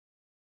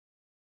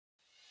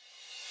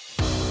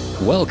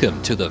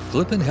Welcome to the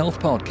Flippin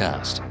Health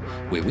Podcast,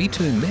 where we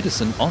turn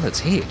medicine on its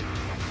head,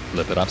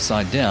 flip it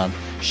upside down,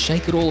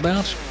 shake it all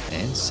about,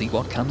 and see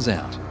what comes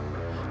out.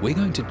 We're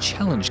going to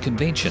challenge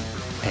convention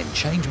and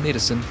change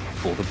medicine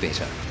for the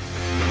better.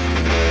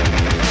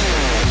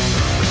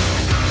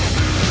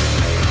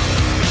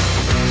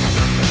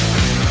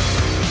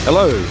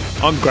 Hello,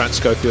 I'm Grant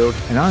Schofield.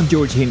 And I'm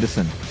George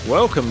Henderson.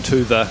 Welcome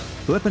to the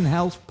Flippin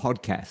Health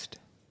Podcast.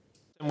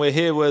 And we're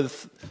here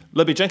with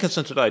Libby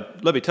Jenkinson today.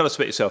 Libby, tell us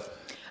about yourself.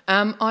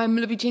 I'm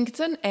Libby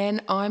Jenkinson,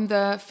 and I'm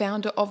the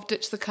founder of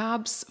Ditch the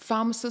Carbs,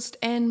 pharmacist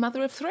and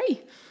mother of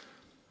three.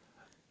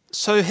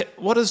 So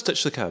what is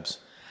Ditch the Carbs?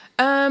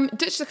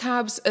 Ditch the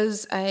Carbs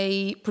is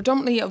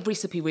predominantly a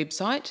recipe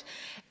website,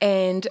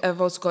 and I've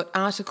also got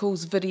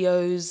articles,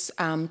 videos,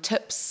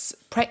 tips,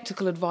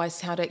 practical advice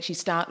how to actually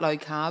start low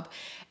carb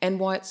and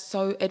why it's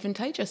so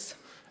advantageous.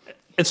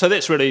 And so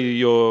that's really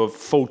your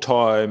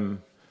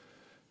full-time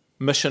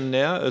mission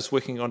now, is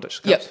working on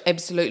Ditch the Carbs? Yep,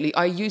 absolutely.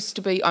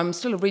 I'm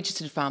still a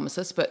registered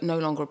pharmacist, but no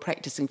longer a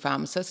practicing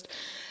pharmacist.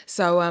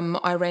 So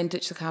I ran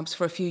Ditch the Carbs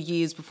for a few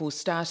years before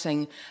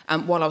starting,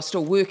 while I was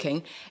still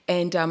working,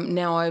 and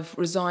now I've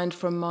resigned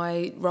from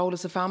my role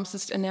as a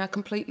pharmacist and now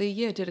completely,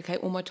 dedicate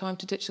all my time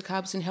to Ditch the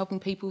Carbs and helping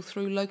people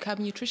through low-carb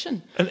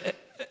nutrition.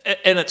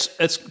 And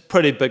it's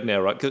pretty big now,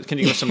 right? Can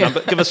you give us some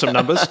numbers? Give us some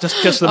numbers.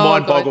 Just the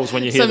mind boggles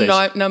when you hear some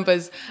these.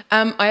 Numbers.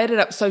 I added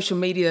up social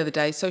media the other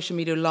day. Social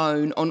media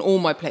alone on all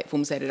my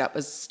platforms added up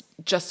has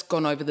just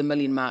gone over the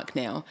million mark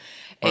now.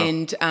 Wow.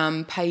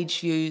 And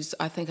page views,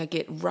 I think I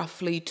get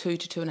roughly 2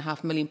 to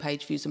 2.5 million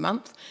page views a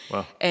month.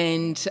 Wow.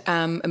 And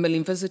a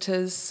million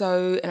visitors.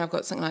 And I've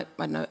got something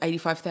like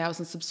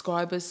 85,000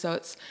 subscribers. So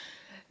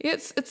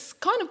it's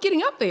kind of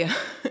getting up there.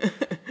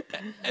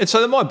 And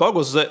so the mind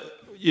boggles that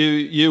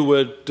you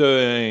were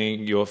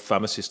doing your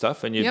pharmacy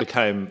stuff and you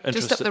became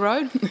interested... Just up the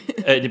road.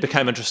 And you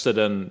became interested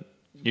in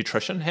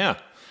nutrition. How?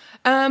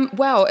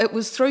 Well, it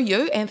was through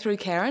you and through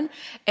Karen,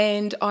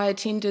 and I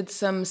attended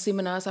some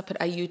seminars up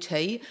at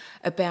AUT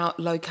about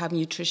low-carb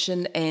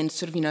nutrition and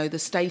sort of, the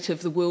state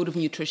of the world of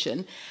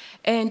nutrition.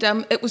 And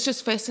it was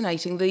just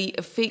fascinating, the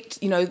effect,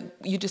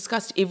 you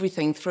discussed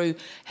everything through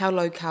how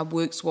low-carb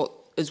works, what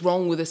is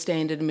wrong with a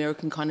standard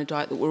American kind of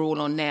diet that we're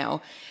all on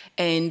now.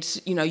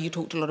 And, you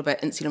talked a lot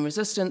about insulin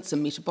resistance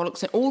and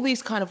metabolics, and all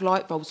these kind of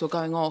light bulbs were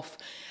going off.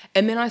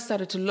 And then I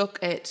started to look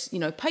at,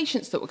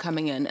 patients that were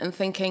coming in and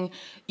thinking,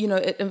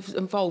 it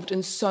involved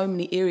in so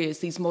many areas,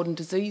 these modern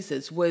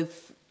diseases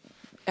with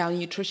our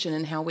nutrition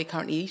and how we're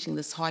currently eating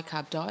this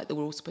high-carb diet that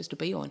we're all supposed to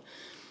be on.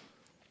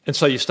 And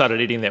so you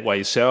started eating that way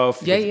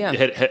yourself? Yeah.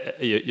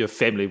 Your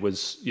family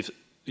was...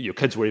 Your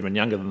kids were even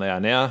younger than they are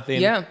now then?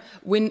 Yeah.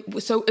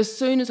 So as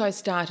soon as I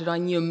started, I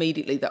knew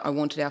immediately that I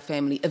wanted our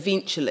family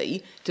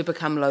eventually to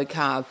become low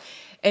carb.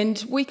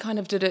 And we kind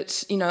of did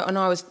it, and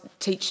I was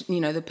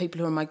teaching, the people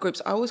who are in my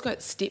groups, I always go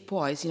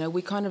stepwise,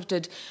 we kind of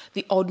did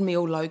the odd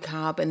meal low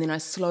carb, and then I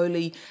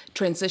slowly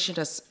transitioned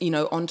us,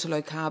 onto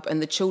low carb,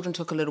 and the children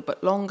took a little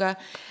bit longer.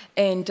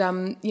 And,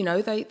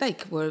 they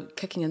were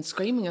kicking and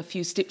screaming a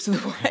few steps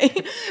of the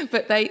way,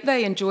 but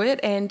they enjoy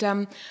it.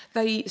 And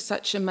they eat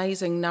such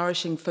amazing,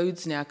 nourishing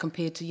foods now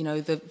compared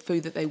to, the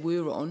food that they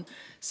were on.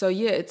 So,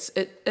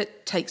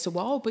 it takes a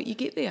while, but you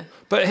get there.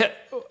 But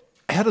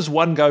how does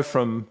one go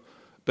from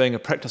being a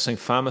practicing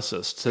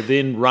pharmacist to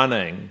then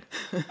running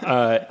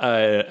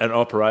an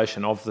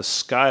operation of the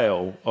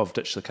scale of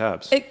Ditch the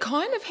Carbs? It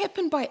kind of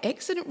happened by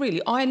accident,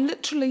 really. I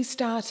literally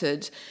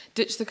started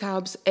Ditch the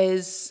Carbs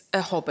as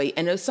a hobby,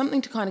 and it was something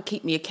to kind of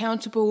keep me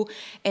accountable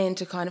and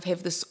to kind of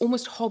have this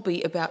almost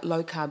hobby about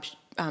low-carb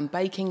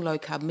baking,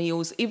 low-carb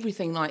meals,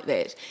 everything like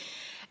that.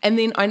 And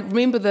then I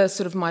remember the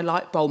sort of my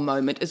light bulb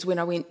moment is when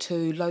I went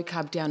to Low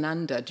Carb Down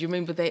Under. Do you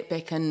remember that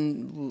back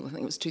in, I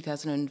think it was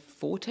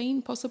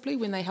 2014 possibly,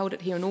 when they held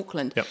it here in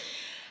Auckland? Yep.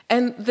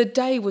 And the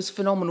day was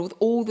phenomenal with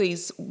all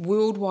these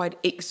worldwide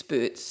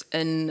experts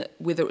in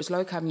whether it was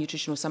low carb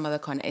nutrition or some other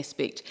kind of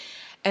aspect.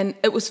 And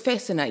it was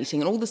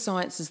fascinating and all the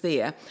science is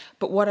there.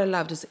 But what I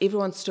loved is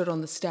everyone stood on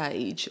the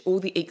stage,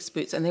 all the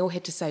experts, and they all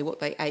had to say what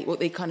they ate,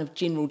 what their kind of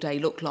general day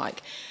looked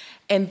like.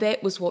 And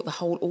that was what the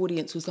whole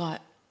audience was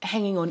like,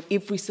 hanging on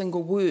every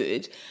single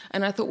word.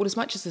 And I thought, well, as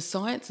much as the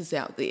science is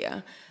out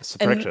there... It's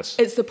the practice.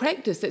 It's the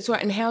practice, that's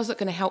right. And how is it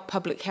going to help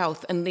public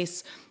health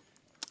unless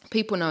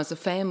people know as a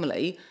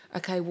family,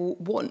 okay, well,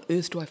 what on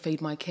earth do I feed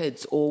my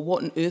kids? Or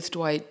what on earth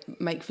do I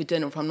make for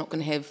dinner if I'm not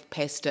going to have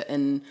pasta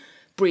and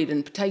bread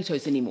and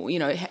potatoes anymore?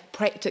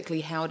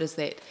 Practically, how does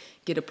that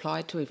get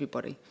applied to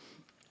everybody?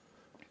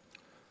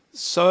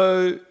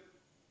 So...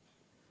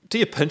 do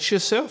you pinch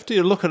yourself? Do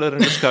you look at it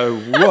and just go,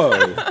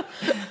 whoa?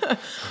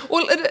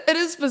 Well, it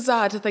is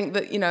bizarre to think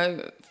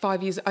that,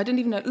 5 years, I didn't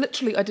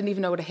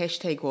even know what a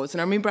hashtag was.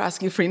 And I remember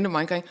asking a friend of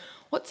mine going,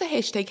 what's a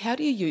hashtag? How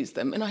do you use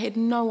them? And I had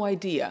no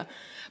idea.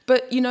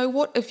 But you know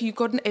what? If you've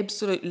got an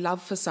absolute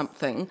love for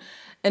something,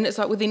 and it's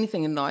like with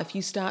anything in life,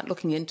 you start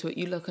looking into it,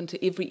 you look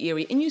into every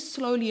area, and you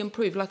slowly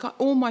improve. Like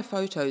all my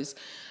photos,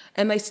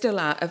 And they still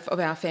are,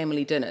 of our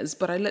family dinners,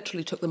 but I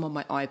literally took them on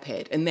my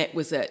iPad, and that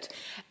was it.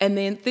 And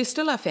then there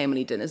still are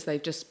family dinners.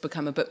 They've just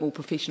become a bit more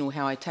professional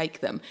how I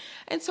take them.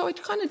 And so I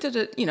kind of did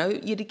it,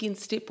 yet again,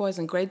 stepwise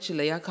and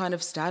gradually. I kind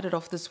of started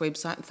off this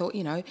website and thought,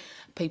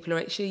 people are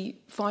actually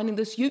finding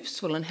this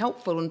useful and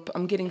helpful, and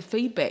I'm getting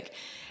feedback.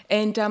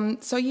 And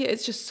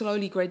it's just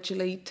slowly,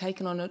 gradually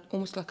taken on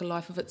almost like a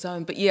life of its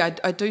own. But yeah,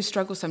 I do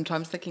struggle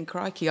sometimes thinking,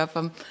 crikey, I've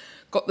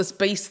got this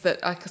beast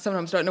that I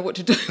sometimes don't know what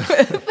to do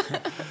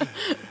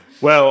with.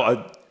 Well,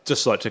 I'd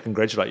just like to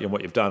congratulate you on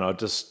what you've done. I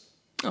just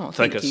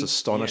think it's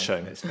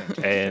astonishing,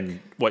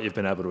 and what you've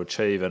been able to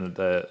achieve, and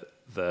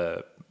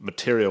the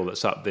material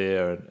that's up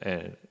there,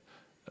 and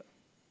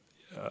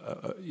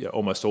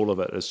almost all of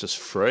it is just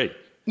free.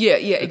 Yeah,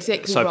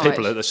 exactly. So right.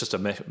 people, it's just a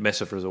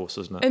massive resource,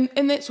 isn't it?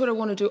 And that's what I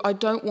want to do. I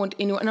don't want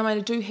anyone, and I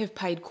do have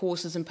paid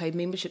courses and paid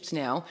memberships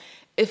now,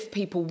 if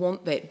people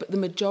want that. But the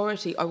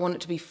majority, I want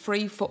it to be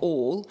free for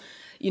all.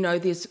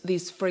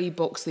 There's free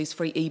books, there's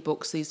free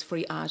ebooks, there's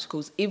free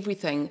articles,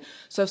 everything.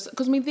 So,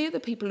 because they're the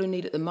people who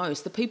need it the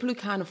most. The people who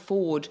can't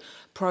afford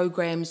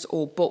programs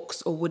or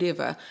books or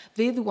whatever,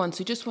 they're the ones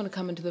who just want to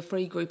come into the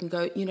free group and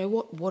go,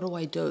 what do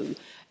I do?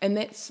 And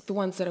that's the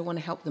ones that I want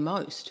to help the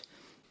most.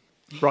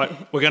 Right,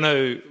 we're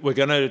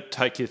going to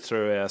take you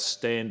through our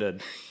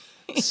standard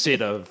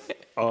set of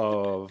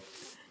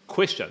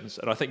questions,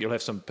 and I think you'll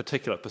have some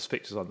particular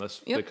perspectives on this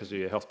because of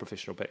your health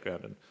professional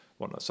background and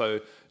whatnot.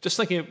 So, just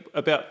thinking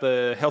about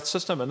the health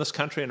system in this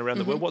country and around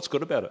the world, what's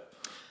good about it?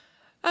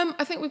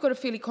 I think we've got a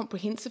fairly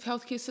comprehensive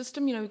healthcare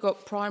system. We've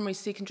got primary,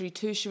 secondary,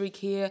 tertiary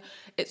care.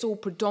 It's all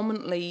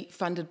predominantly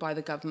funded by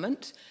the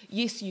government.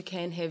 Yes, you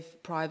can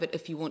have private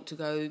if you want to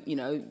go,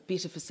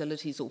 better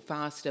facilities or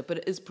faster, but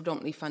it is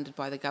predominantly funded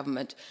by the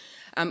government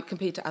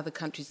compared to other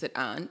countries that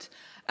aren't.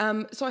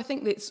 So I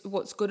think that's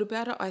what's good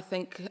about it. I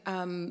think,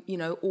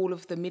 all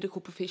of the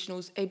medical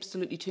professionals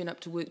absolutely turn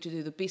up to work to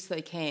do the best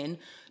they can.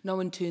 No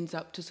one turns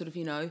up to sort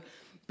of,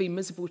 be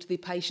miserable to their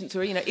patients,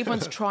 or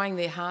everyone's trying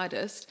their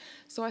hardest.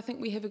 So I think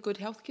we have a good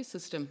healthcare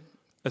system.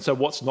 And so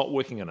what's not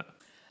working in it?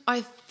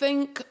 I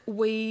think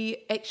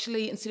we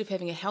actually, instead of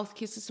having a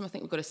healthcare system, I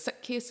think we've got a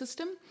sick care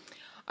system.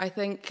 I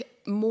think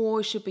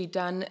more should be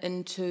done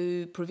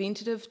into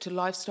preventative, to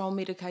lifestyle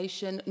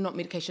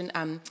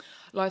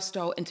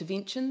lifestyle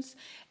interventions,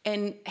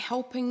 and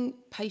helping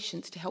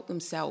patients to help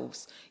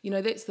themselves.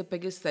 That's the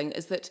biggest thing,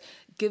 is that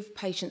give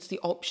patients the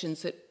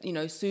options that,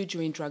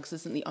 surgery and drugs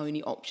isn't the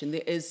only option.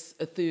 There is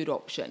a third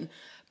option.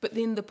 But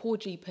then the poor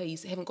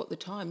GPs haven't got the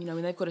time,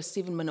 when they've got a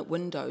 7-minute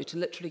window to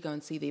literally go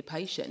and see their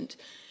patient,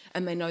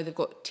 and they know they've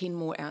got 10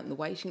 more out in the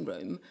waiting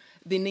room.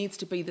 There needs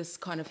to be this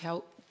kind of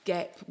health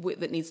gap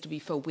that needs to be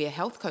filled, where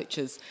health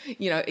coaches,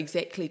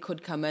 exactly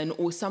could come in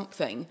or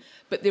something.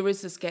 But there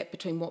is this gap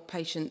between what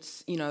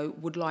patients,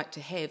 would like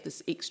to have,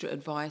 this extra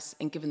advice,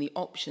 and given the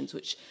options,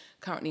 which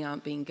currently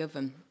aren't being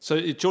given.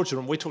 So, Georgia,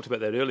 when we talked about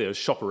that earlier,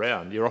 shop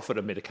around. You're offered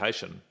a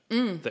medication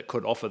that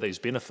could offer these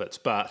benefits,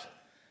 but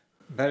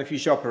if you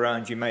shop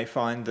around, you may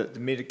find that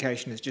the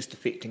medication is just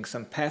affecting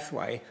some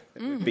pathway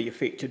that would be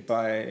affected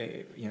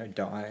by,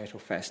 diet or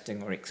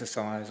fasting or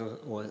exercise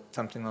or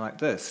something like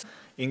this.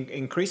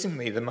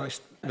 Increasingly, the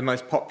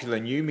most popular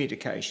new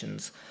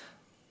medications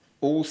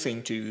all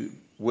seem to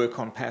work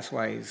on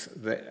pathways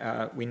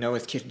that we know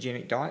as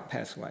ketogenic diet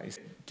pathways,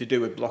 to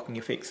do with blocking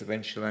effects of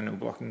insulin or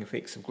blocking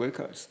effects of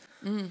glucose.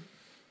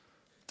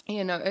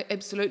 Yeah, no,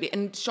 absolutely.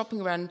 And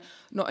shopping around,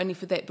 not only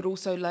for that, but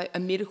also like a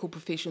medical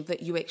professional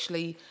that you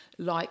actually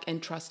like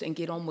and trust and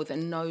get on with,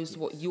 and knows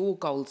what your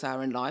goals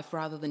are in life,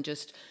 rather than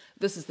just,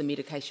 this is the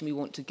medication we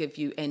want to give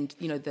you, and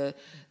the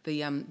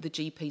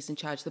GP's in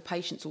charge. The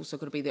patient's also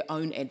got to be their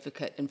own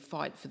advocate and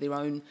fight for their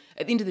own.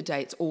 At the end of the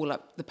day, it's all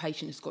up. The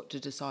patient has got to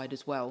decide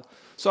as well.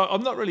 So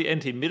I'm not really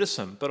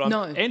anti-medicine, but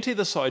I'm anti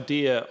this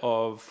idea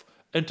of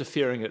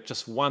interfering at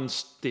just one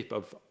step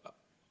of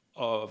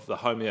the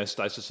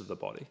homeostasis of the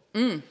body,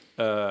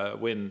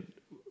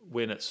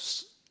 when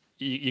it's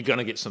you're going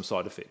to get some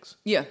side effects.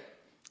 Yeah,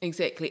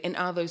 exactly. And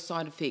are those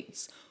side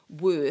effects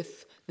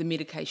worth the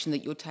medication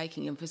that you're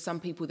taking? And for some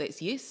people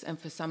that's yes, and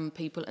for some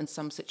people in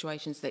some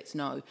situations that's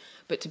no.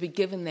 But to be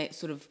given that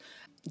sort of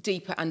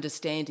deeper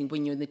understanding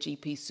when you're in the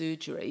GP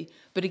surgery.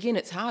 But again,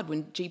 it's hard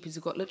when GPs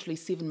have got literally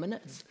 7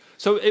 minutes.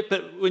 So,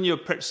 but when you're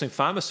practicing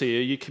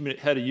pharmacy,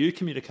 how do you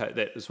communicate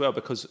that as well?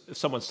 Because if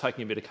someone's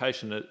taking a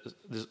medication,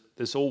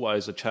 there's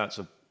always a chance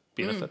of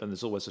benefit and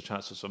there's always a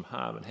chance of some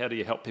harm. And how do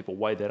you help people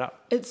weigh that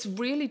up? It's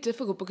really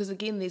difficult because,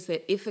 again, there's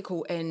that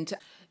ethical and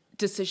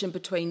decision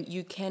between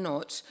you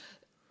cannot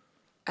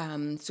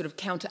sort of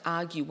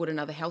counter-argue what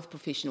another health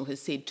professional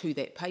has said to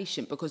that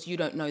patient, because you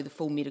don't know the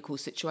full medical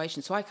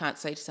situation. So I can't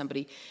say to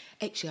somebody,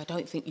 actually, I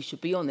don't think you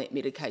should be on that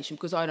medication,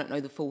 because I don't know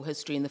the full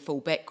history and the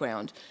full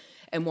background.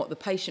 And what the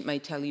patient may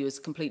tell you is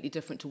completely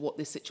different to what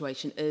their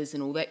situation is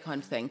and all that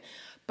kind of thing.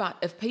 But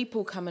if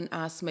people come and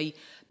ask me,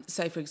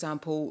 say, for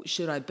example,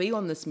 should I be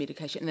on this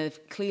medication, and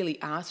they've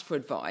clearly asked for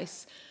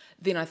advice,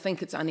 then I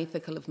think it's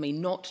unethical of me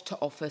not to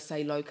offer,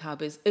 say, low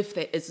carb if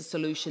that is a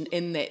solution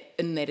in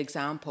that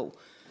example.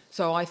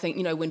 So I think,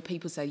 when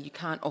people say you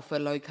can't offer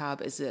low carb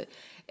as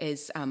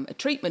a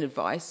treatment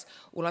advice,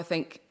 well, I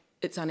think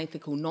it's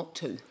unethical not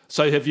to.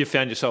 So have you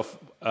found yourself,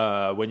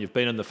 when you've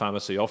been in the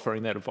pharmacy,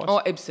 offering that advice?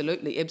 Oh,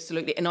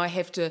 absolutely. And I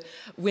have to,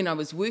 when I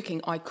was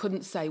working, I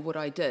couldn't say what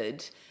I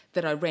did,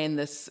 that I ran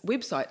this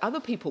website. Other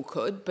people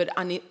could, but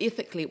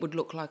unethically it would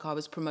look like I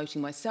was promoting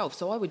myself.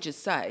 So I would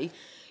just say,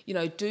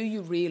 do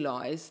you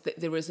realise that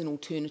there is an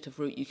alternative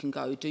route you can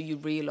go? Do you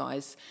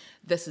realise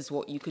this is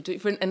what you could do?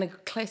 And a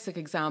classic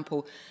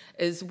example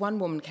is one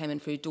woman came in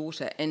for her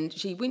daughter, and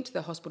she went to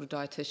the hospital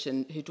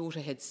dietitian. Her daughter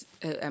is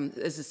a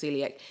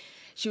celiac.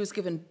 She was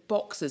given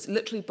boxes,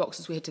 literally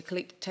boxes. We had to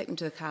take them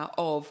to the car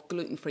of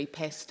gluten-free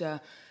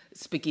pasta,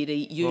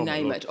 spaghetti, you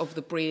name it, of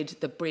the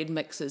bread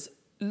mixes.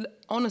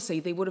 Honestly,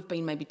 there would have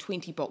been maybe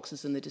 20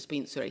 boxes in the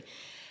dispensary.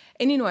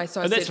 And anyway,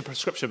 so I said... And that's a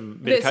prescription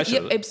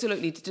medication? Yeah,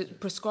 absolutely,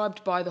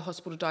 prescribed by the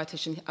hospital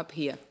dietitian up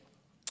here.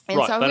 And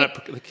right,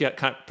 so they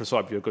can't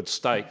prescribe you a good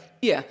steak.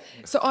 Yeah.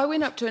 So I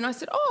went up to her and I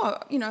said,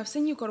 I've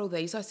seen you've got all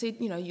these. I said,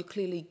 you're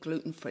clearly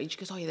gluten-free. She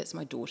goes, oh, yeah, that's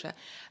my daughter.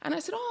 And I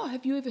said,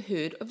 have you ever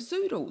heard of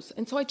zoodles?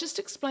 And so I just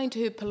explained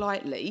to her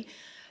politely,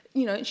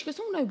 and she goes,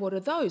 oh, no, what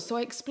are those? So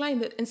I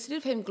explained that instead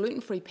of having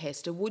gluten-free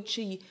pasta, would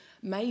she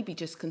maybe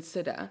just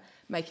consider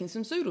making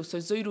some zoodles? So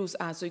zoodles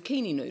are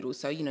zucchini noodles.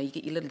 So, you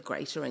get your little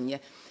grater and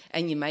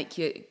you make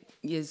your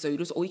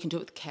zoodles, or you can do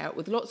it with carrot,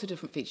 with lots of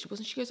different vegetables.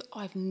 And she goes,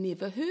 I've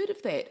never heard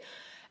of that.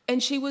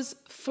 And she was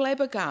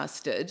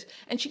flabbergasted.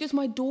 And she goes,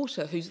 my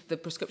daughter, who the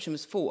prescription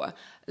was for,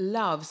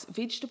 loves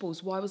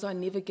vegetables. Why was I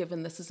never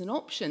given this as an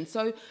option?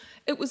 So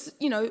it was,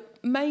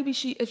 maybe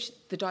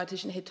if the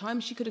dietitian had time,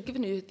 she could have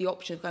given her the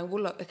option of going,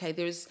 well, look, okay,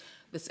 there's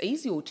this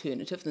easy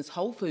alternative, this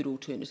whole food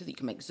alternative. You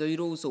can make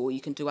zoodles, or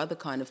you can do other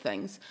kind of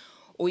things.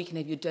 Or you can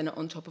have your dinner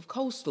on top of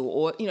coleslaw.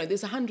 Or,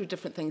 there's 100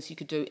 different things you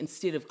could do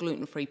instead of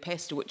gluten-free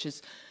pasta, which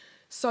is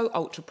so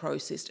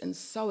ultra-processed and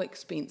so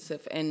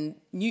expensive and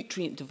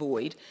nutrient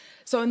devoid.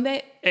 So in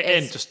that...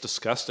 And just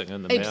disgusting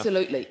in the mouth.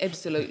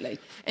 Absolutely.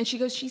 And she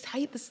goes, she's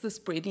hates this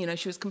bread,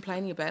 she was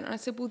complaining about it. And I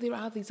said, well, there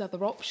are these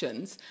other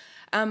options.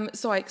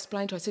 So I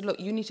explained to her, I said, look,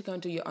 you need to go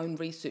and do your own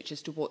research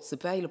as to what's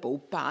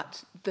available,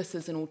 but this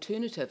is an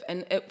alternative.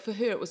 And for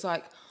her, it was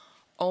like,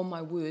 oh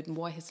my word, and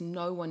why has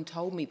no one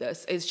told me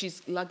this, as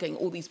she's lugging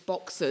all these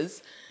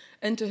boxes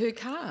into her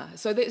car.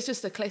 So that's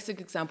just a classic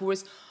example,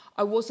 whereas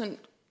I wasn't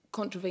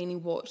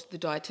contravening what the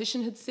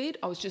dietitian had said.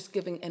 I was just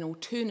giving an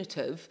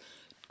alternative,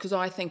 because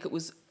I think it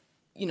was,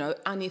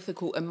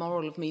 unethical,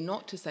 immoral of me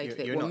not to say to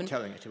that woman... You're not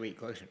telling her to eat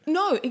gluten.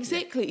 No,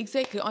 exactly.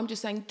 I'm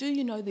just saying, do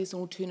you know there's an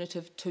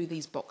alternative to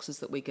these boxes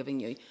that we're giving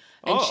you?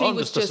 And she I'm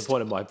was just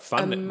disappointed in my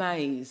funding.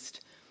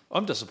 Amazed.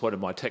 I'm disappointed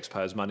my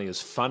taxpayers' money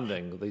is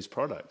funding these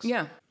products.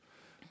 Yeah.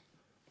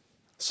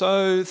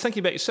 So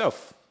thinking about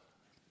yourself,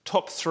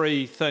 top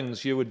 3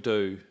 things you would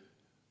do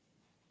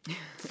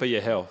for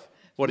your health.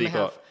 What do you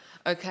got?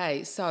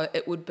 Okay, so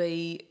it would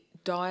be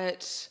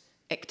diet,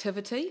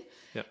 activity,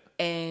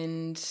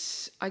 and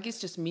I guess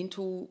just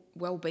mental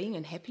well-being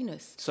and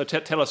happiness. So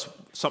tell us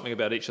something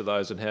about each of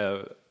those and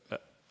how...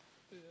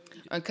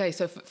 Okay,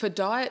 so for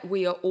diet,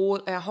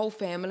 our whole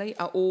family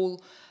are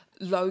all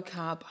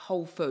low-carb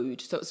whole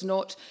food. So it's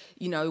not,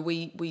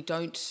 we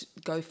don't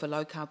go for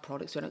low-carb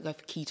products, we don't go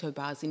for keto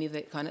bars, any of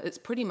that kind of... It's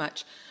pretty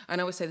much,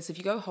 and I always say this, if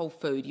you go whole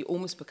food, you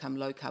almost become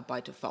low-carb by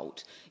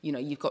default.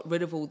 You've got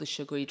rid of all the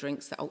sugary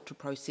drinks, the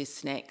ultra-processed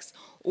snacks,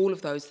 all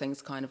of those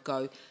things kind of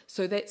go.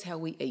 So that's how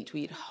we eat.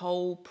 We eat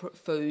whole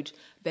food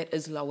that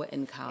is lower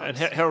in carbs. And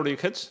how old are your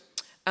kids?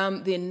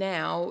 They're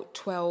now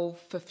 12,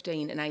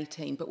 15 and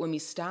 18, but when we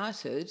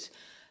started,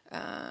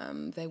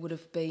 they would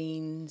have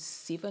been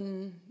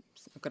 7...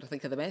 I've got to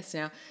think of the maths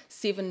now,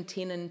 7,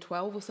 10 and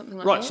 12 or something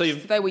like that. Right, so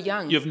they were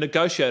young. You've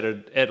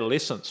negotiated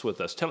adolescence with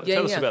this. Tell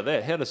us about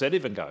that. How does that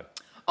even go?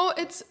 Oh,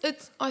 it's.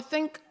 I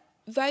think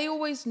they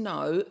always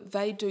know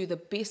they do the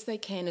best they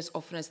can as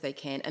often as they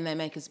can, and they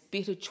make as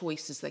better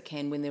choices as they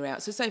can when they're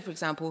out. So say, for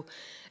example,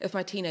 if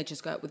my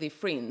teenagers go out with their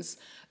friends,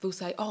 they'll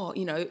say,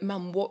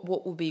 Mum,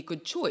 what will be a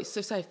good choice?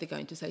 So say if they're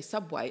going to, say,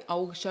 Subway,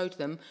 I'll show to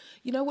them,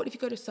 what, if you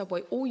go to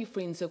Subway, all your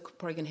friends are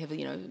probably going to have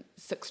a,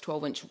 6,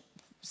 12-inch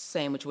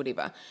sandwich,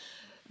 whatever.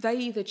 They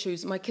either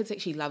choose, my kids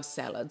actually love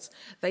salads,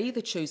 they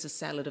either choose a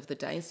salad of the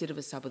day instead of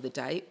a sub of the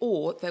day,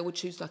 or they would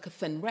choose like a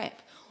thin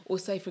wrap. Or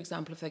say, for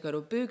example, if they go to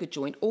a burger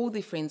joint, all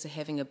their friends are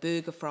having a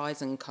burger,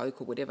 fries and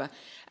Coke or whatever,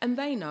 and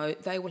they know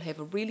they will have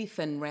a really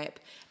thin wrap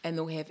and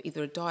they'll have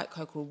either a Diet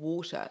Coke or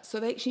water.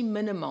 So they actually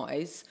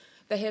minimise,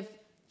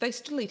 they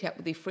still eat out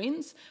with their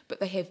friends,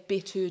 but they have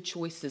better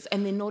choices,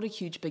 and they're not a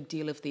huge big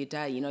deal of their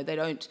day.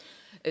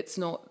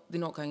 They're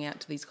not going out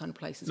to these kind of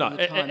places all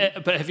the time.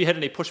 But have you had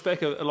any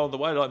pushback along the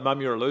way, like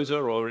Mum, you're a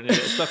loser, or any of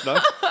that stuff? No?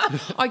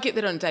 I get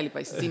that on a daily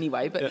basis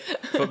anyway. But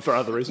for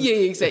other reasons? Yeah,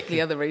 exactly,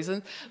 other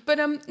reasons. But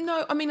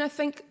no, I mean, I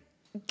think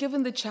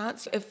given the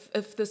chance,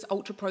 if this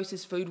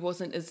ultra-processed food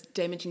wasn't as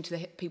damaging to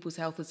people's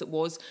health as it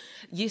was,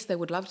 yes, they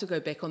would love to go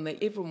back on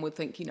that. Everyone would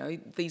think,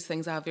 these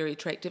things are very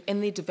attractive,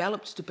 and they're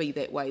developed to be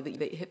that way, that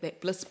they hit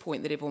that bliss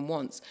point that everyone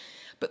wants.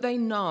 But they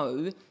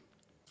know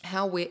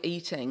how we're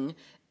eating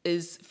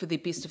is for the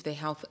best of their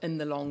health in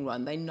the long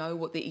run. They know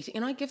what they're eating.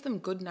 And I give them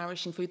good,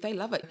 nourishing food. They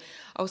love it.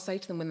 I'll say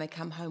to them when they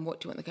come home,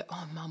 what do you want? They go,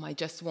 oh, Mum, I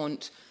just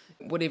want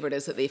whatever it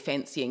is that they're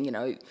fancying,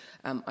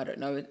 I don't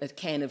know, a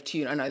can of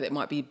tuna. I know that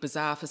might be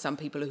bizarre for some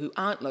people who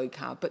aren't low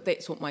carb, but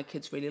that's what my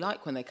kids really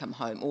like when they come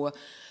home. Or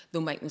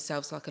they'll make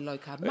themselves like a low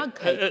carb mug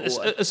cake.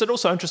 Is it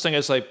also interesting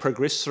as they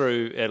progress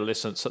through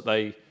adolescence that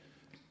they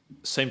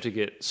seem to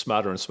get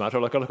smarter and smarter?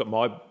 Like I look at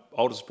my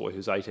oldest boy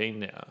who's 18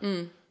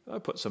 now. I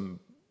put some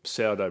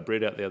sourdough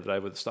bread out the other day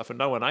with stuff and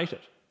no one ate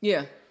it.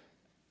 Yeah.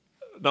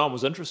 No one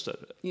was interested.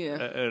 Yeah.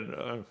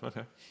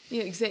 Okay.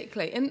 Yeah,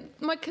 exactly. And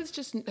my kids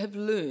just have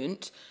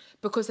learnt,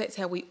 because that's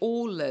how we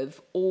all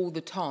live all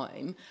the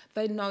time,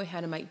 they know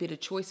how to make better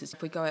choices.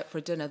 If we go out for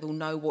a dinner, they'll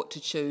know what to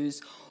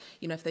choose.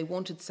 If they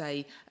wanted,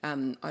 say, I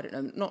don't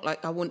know, not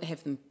like I wouldn't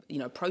have them,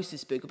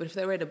 processed burger, but if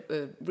they were at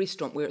a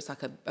restaurant where it's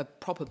like a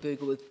proper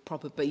burger with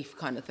proper beef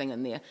kind of thing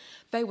in there,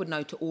 they would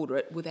know to order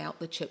it without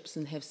the chips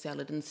and have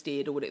salad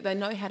instead or whatever. They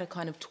know how to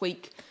kind of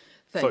tweak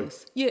things.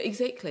 Food. Yeah,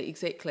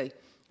 exactly.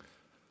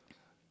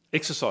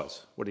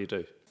 Exercise, what do you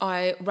do?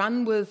 I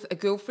run with a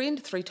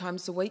girlfriend 3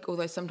 times a week,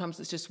 although sometimes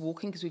it's just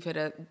walking because we've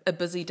had a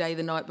busy day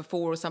the night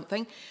before or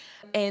something.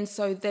 And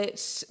so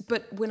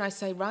but when I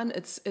say run,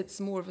 it's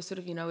more of a sort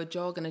of, a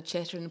jog and a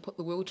chatter and put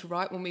the world to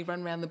right when we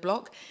run around the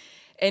block.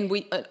 And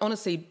we,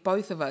 honestly,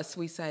 both of us,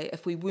 we say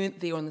if we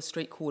weren't there on the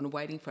street corner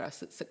waiting for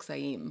us at 6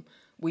 a.m,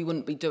 we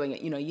wouldn't be doing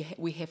it.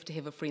 We have to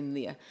have a friend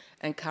there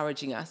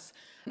encouraging us.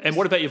 And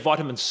what about your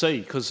vitamin C?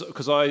 Because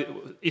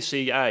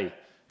SEA,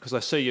 because I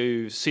see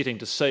you setting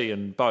to sea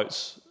in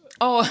boats.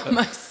 Oh,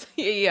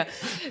 yeah.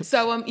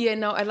 So,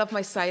 I love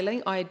my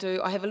sailing. I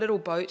do. I have a little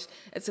boat.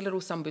 It's a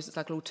little sunburst. It's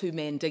like a little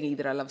 2-man dinghy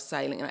that I love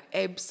sailing, and I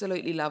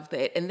absolutely love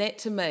that. And that,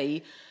 to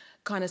me,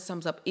 kind of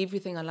sums up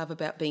everything I love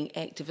about being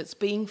active. It's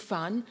being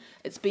fun.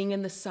 It's being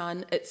in the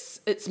sun.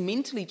 It's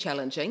mentally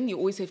challenging. You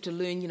always have to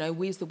learn,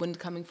 where's the wind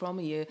coming from?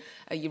 Are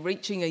you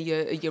reaching? Are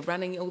you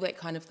running? All that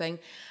kind of thing.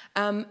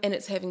 And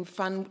it's having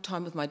fun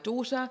time with my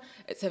daughter.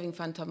 It's having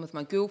fun time with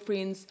my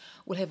girlfriends.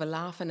 We'll have a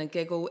laugh and a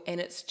giggle, and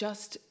it's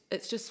just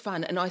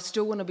fun. And I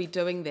still want to be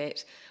doing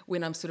that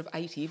when I'm sort of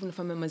 80, even if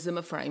I'm in my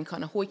Zimmer frame,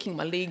 kind of hoiking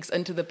my legs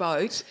into the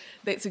boat.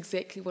 That's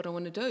exactly what I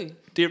want to do.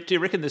 Do you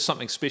reckon there's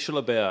something special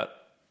about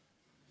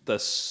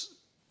this,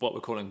 what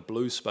we're calling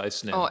blue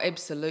space now? Oh,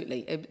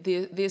 absolutely.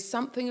 There's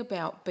something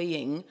about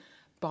being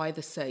by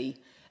the sea.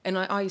 And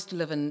I used to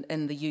live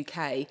in the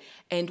UK,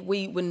 and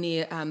we were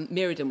near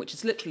Meriden, which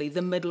is literally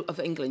the middle of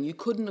England. You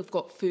couldn't have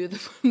got further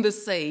from the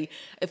sea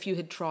if you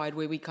had tried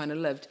where we kind of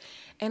lived.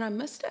 And I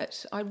missed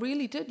it. I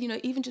really did.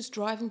 Even just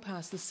driving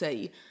past the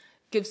sea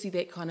gives you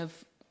that kind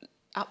of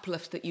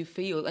uplift that you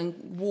feel,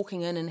 and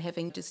walking in and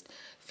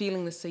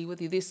feeling the sea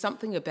with you. There's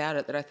something about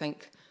it that I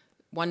think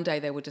one day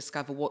they will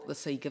discover what the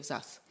sea gives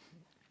us.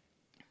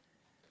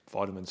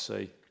 Vitamin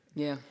C.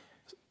 Yeah.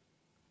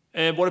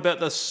 And what about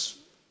this?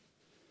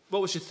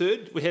 What was your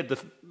third? We had the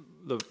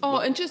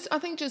and I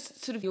think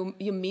just sort of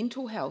your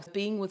mental health,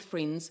 being with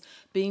friends,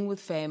 being with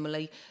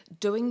family,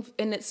 and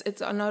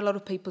it's I know a lot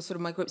of people, sort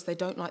of my groups, they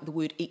don't like the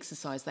word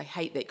exercise. They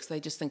hate that because they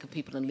just think of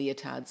people in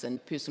leotards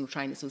and personal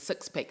trainers with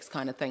 6-packs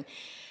kind of thing.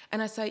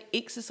 And I say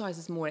exercise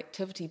is more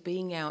activity.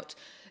 Being out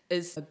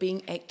is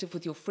being active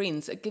with your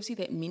friends. It gives you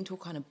that mental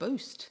kind of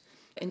boost.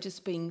 And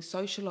just being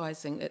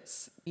socialising,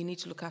 you need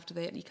to look after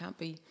that. You can't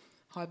be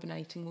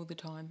hibernating all the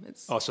time.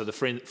 So the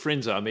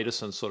friends are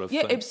medicine sort of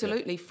thing. Yeah,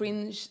 absolutely.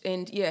 Friends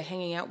and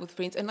hanging out with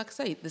friends. And like I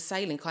say, the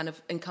sailing kind of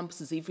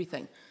encompasses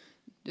everything.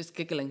 Just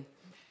giggling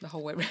the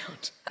whole way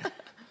around.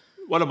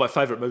 One of my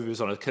favourite movies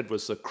when I was a kid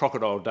was the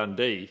Crocodile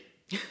Dundee.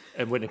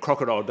 And when the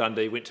Crocodile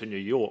Dundee went to New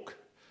York,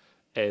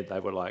 and they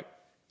were like,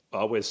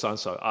 oh, where's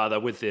so-and-so? They're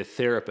with their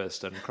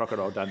therapist. And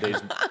Crocodile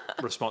Dundee's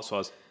response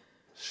was,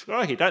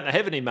 crikey, don't they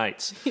have any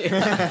mates?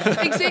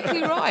 Yeah.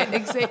 Exactly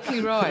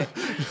right.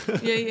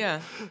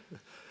 Yeah.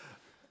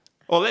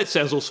 Well, that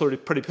sounds all sort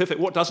of pretty perfect.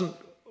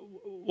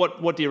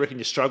 What do you reckon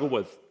you struggle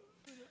with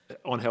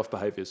on health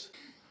behaviours?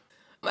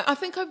 I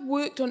think I've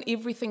worked on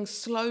everything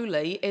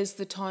slowly as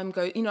the time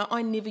goes.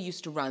 I never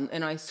used to run,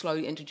 and I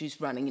slowly introduced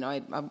running.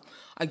 I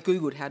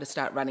Googled how to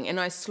start running, and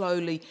I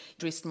slowly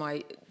addressed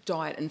my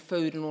diet and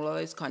food and all of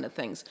those kind of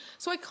things.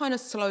 So I kind of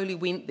slowly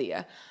went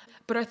there.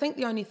 But I think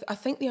the only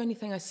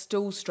thing I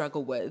still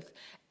struggle with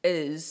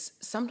is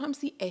sometimes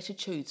the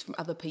attitudes from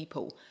other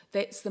people.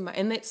 That's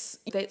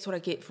what I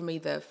get from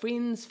either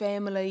friends,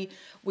 family,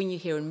 when you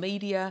hear in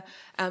media.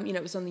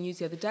 It was on the news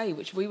the other day,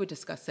 which we were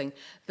discussing,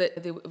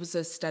 that there was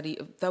a study.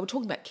 They were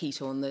talking about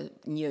keto on the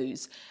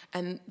news,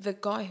 and the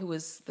guy who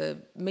was the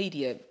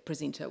media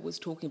presenter was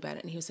talking about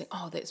it, and he was saying,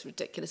 "Oh, that's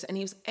ridiculous," and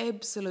he was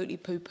absolutely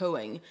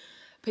poo-pooing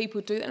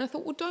people do that. And I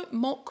thought, well, don't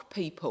mock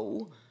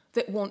people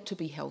that want to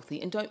be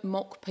healthy, and don't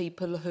mock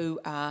people who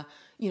are,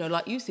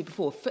 like you said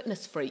before,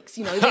 fitness freaks.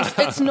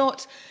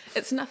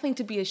 It's nothing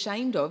to be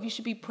ashamed of. You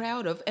should be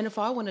proud of. And if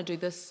I want to do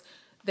this,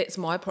 that's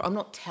my I'm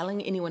not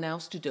telling anyone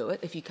else to do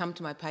it. If you come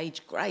to my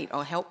page, great,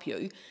 I'll help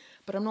you.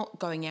 But I'm not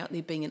going out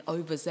there being an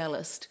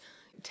overzealous,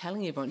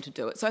 telling everyone to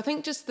do it. So I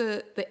think just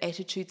the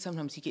attitude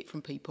sometimes you get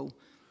from people.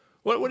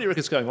 What do you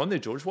reckon's going on there,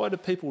 George? Why do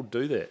people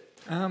do that?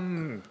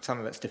 Some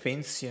of it's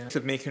defence, It's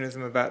a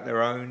mechanism about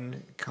their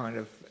own kind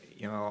of,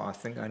 I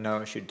think I know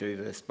I should do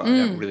this, but I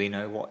don't really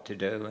know what to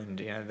do, and,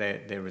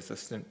 they're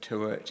resistant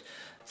to it.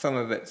 Some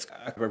of it's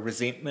a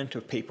resentment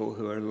of people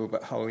who are a little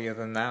bit holier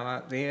than thou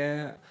out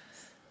there,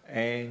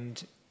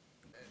 and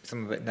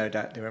some of it, no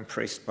doubt, they're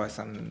impressed by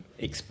some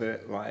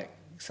expert, like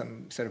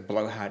some sort of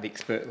blowhard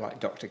expert like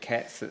Dr.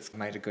 Katz that's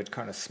made a good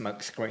kind of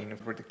smoke screen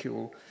of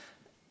ridicule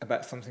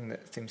about something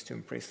that seems to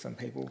impress some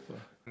people.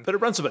 But it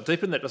runs a bit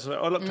deeper than that, doesn't it?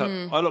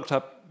 I looked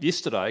up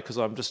yesterday, because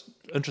I'm just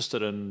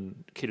interested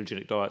in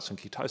ketogenic diets and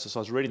ketosis. I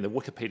was reading the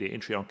Wikipedia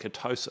entry on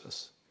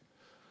ketosis.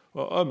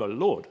 Well, oh my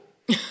Lord.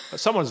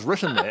 Someone's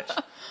written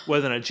that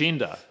with an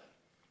agenda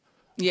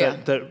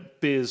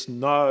that bears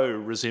no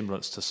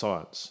resemblance to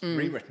science.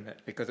 Rewritten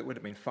it, because it would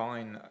have been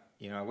fine,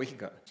 a week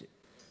ago.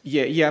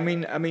 Yeah.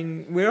 I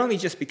mean, we're only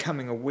just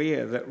becoming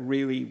aware that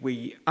really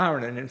we are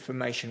in an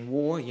information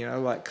war.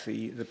 Like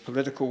the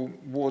political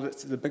war,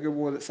 that's the bigger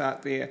war that's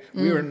out there.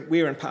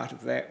 We're in part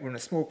of that. We're in a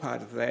small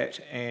part of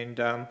that,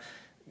 and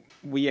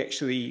we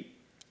actually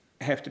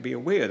have to be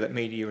aware that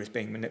media is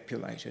being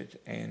manipulated,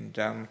 and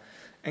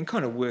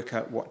kind of work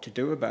out what to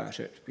do about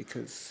it,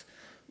 because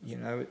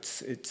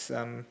it's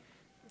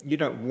you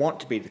don't want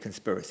to be the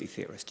conspiracy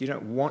theorist. You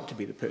don't want to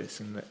be the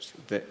person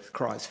that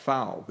cries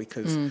foul,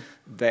 because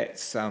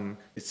that's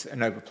it's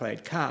an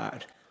overplayed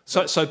card.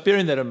 So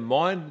bearing that in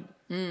mind,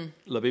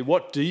 Libby,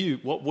 what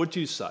would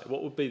you say?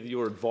 What would be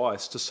your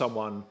advice to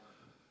someone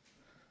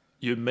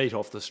you meet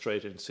off the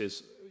street and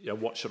says,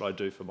 what should I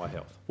do for my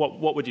health?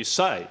 What would you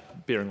say,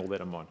 bearing all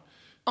that in mind?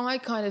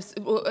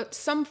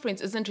 Some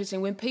friends, it's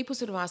interesting, when people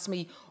sort of ask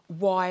me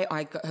why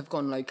I have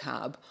gone low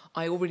carb,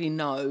 I already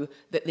know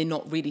that they're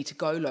not ready to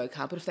go low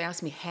carb. But if they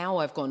ask me how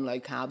I've gone low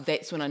carb,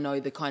 that's when I know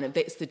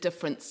that's the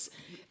difference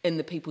in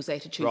the people's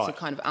attitudes. Right. They're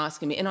kind of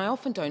asking me. And I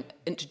often don't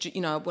introduce,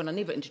 when I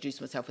never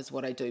introduce myself as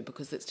what I do,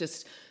 because it's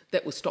just,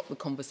 that will stop the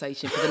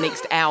conversation for the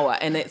next hour.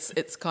 And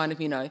it's kind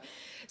of,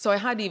 so I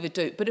hardly ever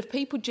do. But if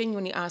people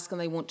genuinely ask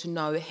and they want to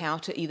know how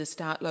to either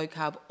start low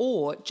carb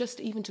or just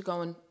even to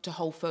go into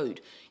whole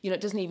food, it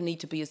doesn't even need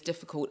to be as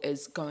difficult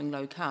as going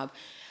low carb.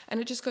 And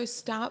it just goes,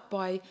 start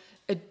by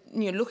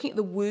looking at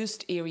the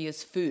worst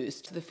areas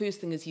first. The first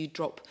thing is you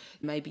drop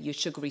maybe your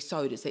sugary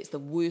sodas. That's the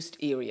worst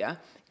area.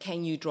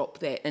 Can you drop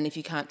that? And if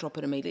you can't drop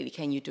it immediately,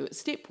 can you do it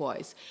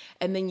stepwise?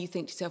 And then you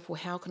think to yourself,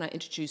 well, how can I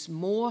introduce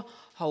more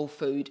whole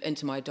food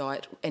into my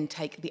diet and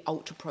take the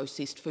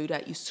ultra-processed food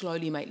out? You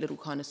slowly make little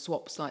kind of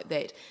swaps like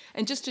that,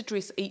 and just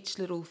address each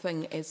little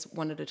thing as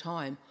one at a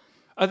time.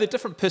 Are there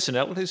different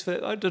personalities for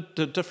that?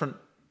 Do different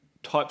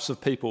types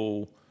of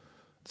people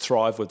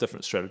thrive with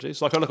different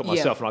strategies? Like, I look at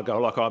myself and I go,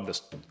 like,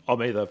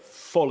 I'm either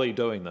fully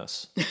doing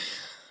this.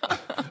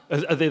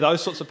 Are there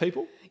those sorts of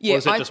people? Yeah, or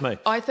is that just me?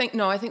 I think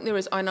there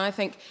is. And I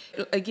think,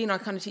 again, I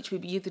kind of teach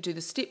people you either do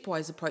the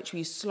stepwise approach where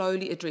you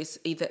slowly address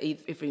either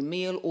every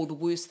meal or the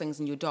worst things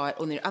in your diet,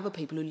 or there are other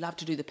people who love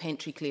to do the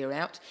pantry clear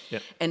out.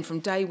 Yep. And from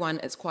day one,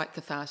 it's quite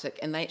cathartic.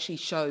 And they actually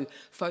show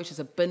photos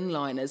of bin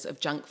liners of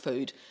junk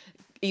food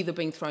either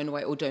being thrown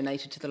away or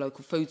donated to the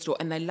local food store,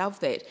 and they love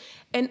that.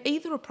 And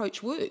either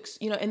approach works,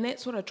 and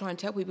that's what I try and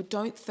tell people.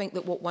 Don't think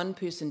that what one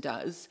person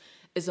does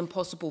is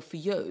impossible for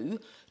you.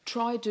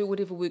 Try do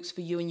whatever works for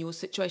you in your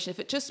situation. If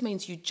it just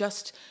means you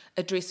just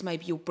address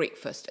maybe your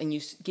breakfast and you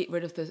get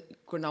rid of the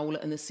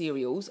granola and the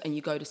cereals and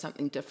you go to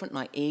something different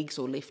like eggs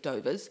or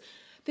leftovers,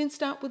 then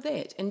start with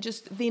that and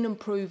just then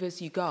improve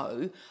as you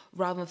go,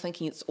 rather than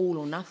thinking it's all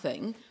or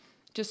nothing.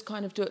 Just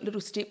kind of do it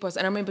little stepwise.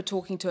 And I remember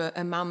talking to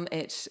a mum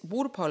at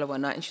water polo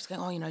one night, and she was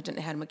going, I didn't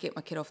know how to get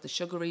my kid off the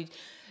sugary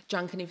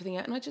junk and everything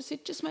out. And I just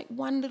said, just make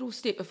one little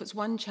step. If it's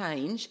one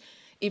change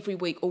every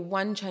week or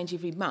one change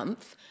every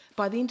month,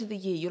 by the end of the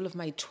year, you'll have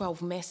made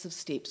 12 massive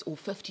steps or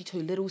 52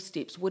 little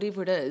steps,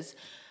 whatever it is.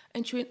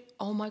 And she went,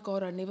 oh my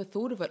God, I never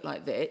thought of it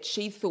like that.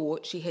 She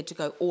thought she had to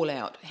go all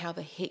out. How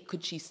the heck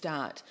could she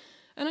start?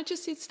 And I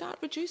just said, start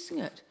reducing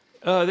it.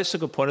 That's a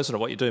good point, isn't it?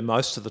 What you do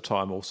most of the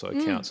time also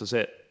counts. Is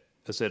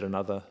that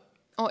another?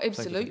 Oh,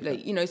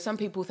 absolutely. Some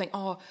people think,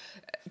 low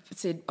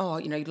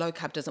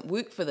carb doesn't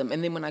work for them.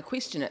 And then when I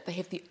question it, they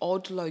have the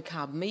odd low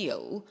carb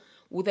meal.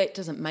 Well, that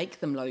doesn't make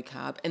them low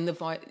carb. And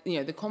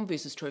the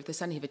converse is true. If they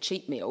suddenly have a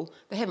cheat meal,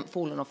 they haven't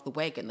fallen off the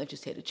wagon. They've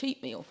just had a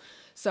cheat meal.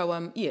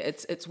 So,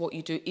 it's what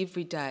you do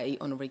every day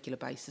on a regular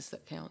basis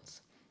that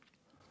counts.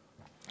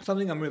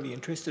 Something I'm really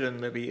interested in,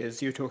 Libby,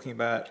 is you're talking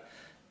about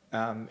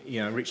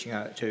reaching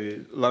out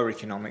to lower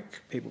economic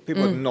people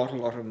with not a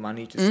lot of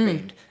money to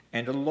spend.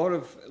 And a lot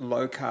of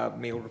low-carb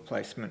meal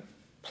replacement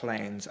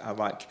plans are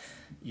like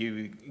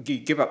you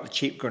give up the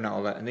cheap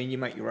granola and then you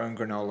make your own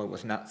granola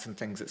with nuts and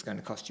things that's going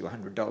to cost you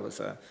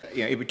 $100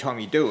 every time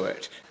you do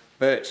it.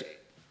 But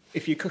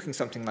if you're cooking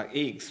something like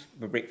eggs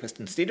for breakfast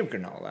instead of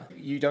granola,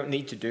 you don't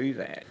need to do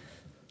that.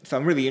 So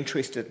I'm really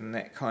interested in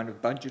that kind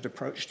of budget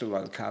approach to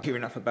low carb. Hear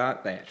enough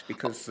about that,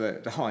 because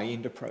the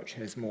high-end approach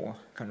has more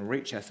kind of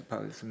reach, I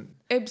suppose.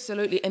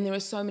 Absolutely, and there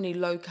are so many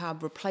low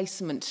carb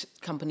replacement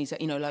companies,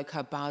 low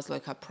carb bars, low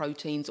carb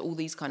proteins, all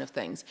these kind of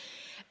things.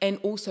 And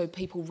also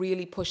people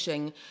really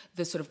pushing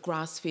the sort of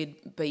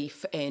grass-fed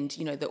beef and,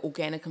 the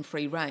organic and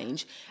free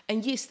range.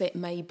 And yes, that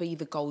may be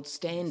the gold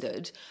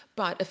standard,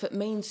 but if it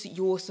means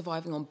you're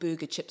surviving on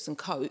burger, chips and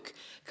Coke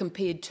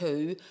compared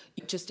to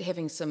just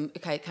having some,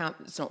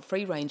 it's not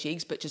free-range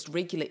eggs, but just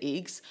regular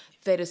eggs,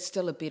 that is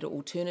still a better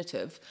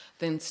alternative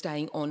than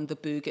staying on the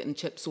burger and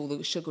chips or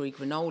the sugary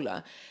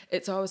granola.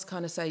 I always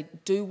kind of say,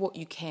 do what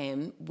you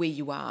can where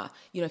you are.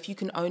 If you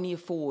can only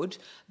afford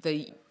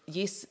the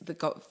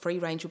free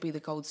range will be the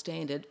gold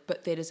standard,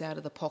 but that is out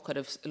of the pocket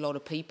of a lot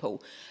of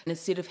people. And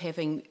instead of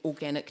having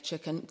organic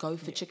chicken, go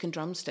for chicken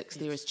drumsticks.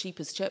 They're as cheap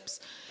as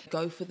chips.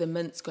 Go for the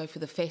mince, go for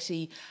the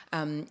fatty,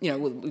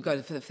 we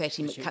go for the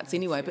fatty cuts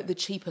anyway, but the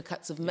cheaper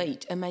cuts of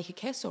meat and make a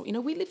casserole.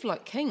 We live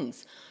like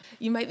kings.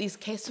 You make these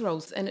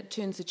casseroles and it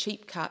turns a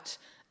cheap cut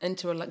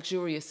into a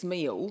luxurious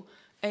meal,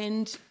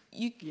 and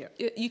you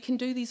can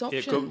do these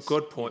options. Yeah,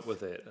 good point with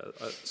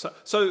that.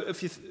 So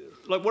if you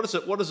what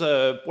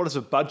is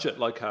a budget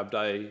low carb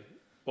day?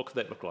 What could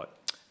that look like?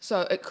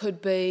 So it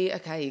could be,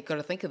 you've got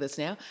to think of this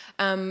now,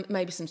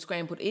 maybe some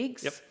scrambled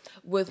eggs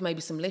with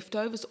maybe some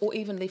leftovers, or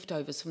even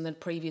leftovers from the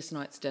previous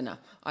night's dinner.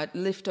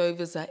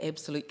 Leftovers are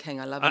absolute king.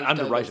 I love leftovers.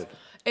 Underrated.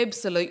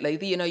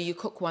 Absolutely. You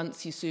cook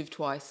once, you serve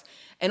twice.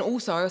 And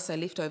also, I always say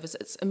leftovers,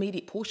 it's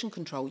immediate portion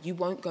control. You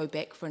won't go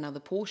back for another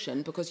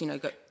portion because,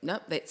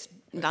 that's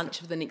lunch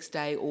for the next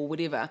day or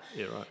whatever.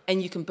 Yeah, right.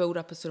 And you can build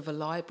up a sort of a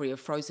library of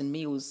frozen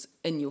meals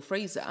in your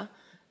freezer,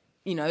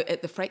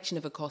 at the fraction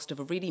of a cost of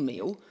a ready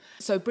meal.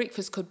 So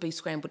breakfast could be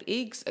scrambled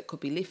eggs, it could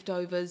be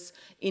leftovers,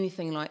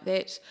 anything like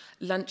that.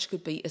 Lunch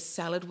could be a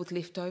salad with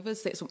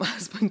leftovers. That's what my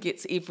husband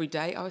gets every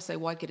day. I always say,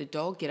 why get a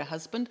dog? Get a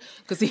husband,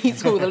 because he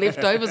eats all the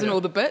leftovers and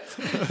all the bits.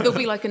 There'll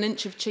be like an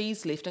inch of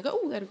cheese left. I go,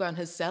 that'll go in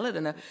his salad,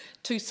 and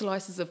 2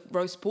 slices of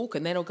roast pork,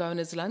 and that'll go in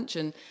his lunch.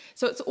 And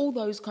so it's all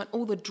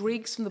the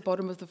dregs from the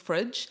bottom of the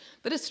fridge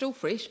that are still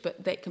fresh,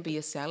 but that can be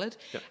a salad.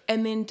 Yep.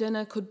 And then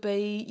dinner could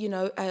be,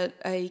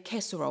 a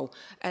casserole,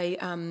 a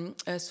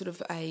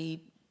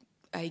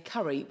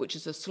curry, which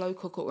is a slow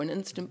cooker or an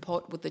instant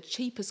pot with the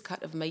cheapest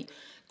cut of meat,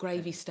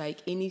 gravy steak,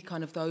 any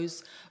kind of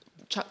those,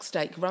 chuck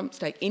steak, rump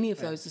steak, any of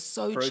those are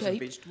so frozen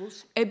cheap.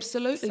 Vegetables?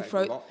 Absolutely.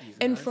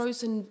 And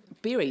frozen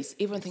berries.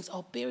 Everyone thinks,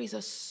 berries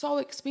are so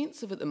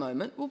expensive at the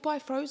moment. Well, buy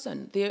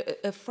frozen. They're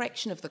a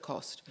fraction of the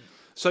cost.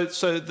 So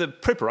the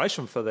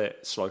preparation for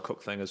that slow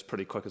cook thing is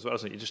pretty quick as well,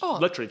 isn't it? You're just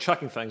literally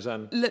chucking things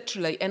in.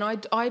 Literally. And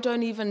I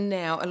don't even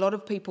now, a lot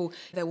of people,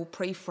 they will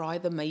pre-fry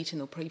the meat and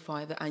they'll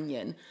pre-fry the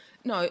onion.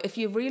 No, if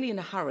you're really in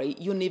a hurry,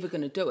 you're never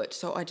going to do it.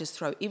 So I just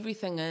throw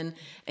everything in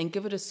and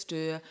give it a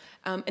stir.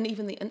 And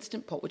even the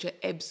Instant Pot, which I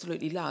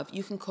absolutely love,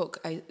 you can cook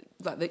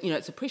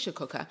it's a pressure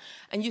cooker,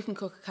 and you can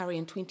cook a curry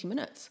in 20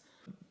 minutes.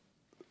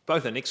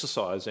 Both in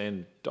exercise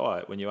and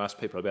diet, when you ask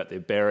people about their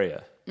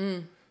barrier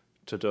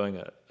to doing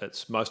it,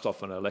 it's most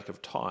often a lack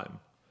of time.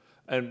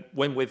 And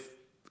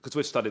because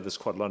we've studied this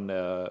quite a lot in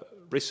our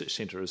research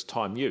centre, is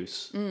time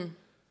use.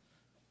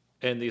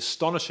 And the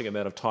astonishing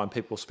amount of time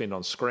people spend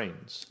on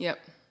screens. Yep.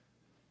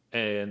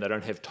 And they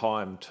don't have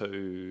time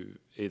to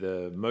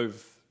either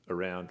move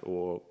around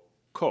or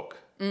cook.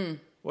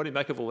 What do you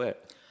make of all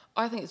that?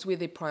 I think it's where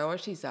their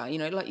priorities are.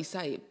 Like you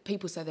say,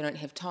 people say they don't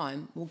have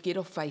time. Well, get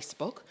off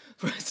Facebook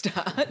for a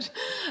start.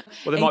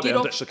 Well, they might be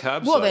able to ditch the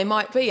carbs. Well, they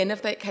might be, and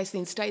if that case,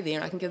 then stay there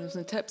and I can give them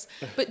some tips.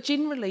 But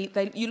generally,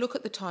 you look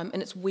at the time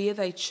and it's where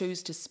they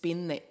choose to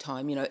spend that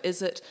time.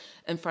 Is it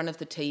in front of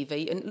the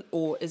TV,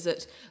 or is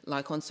it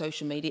like on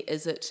social media?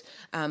 Is it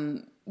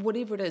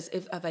whatever it is?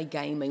 Are they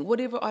gaming?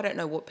 Whatever, I don't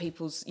know what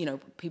people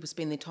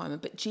spend their time in,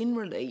 but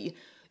generally,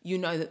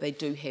 that they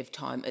do have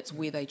time. It's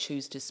where they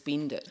choose to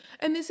spend it.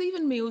 And there's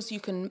even meals you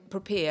can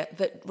prepare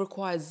that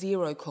require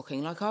zero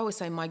cooking. Like I always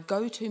say, my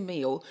go-to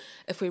meal,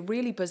 if we're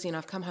really busy and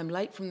I've come home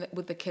late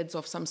with the kids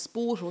off some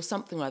sport or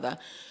something like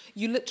that,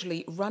 you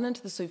literally run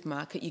into the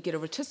supermarket, you get a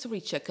rotisserie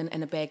chicken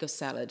and a bag of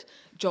salad.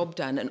 Job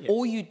done. And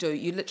all you do,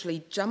 you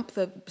literally jump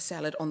the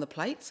salad on the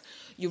plates,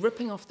 you're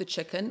ripping off the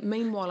chicken.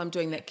 Meanwhile, I'm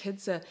doing that.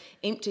 Kids are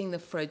emptying the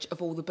fridge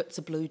of all the bits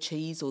of blue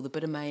cheese or the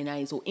bit of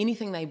mayonnaise or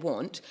anything they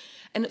want.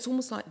 And it's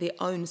almost like their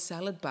own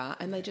salad bar,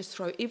 and they just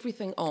throw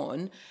everything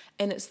on,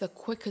 and it's the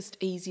quickest,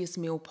 easiest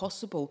meal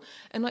possible.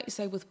 And like you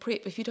say, with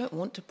prep, if you don't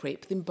want to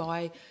prep, then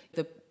buy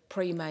the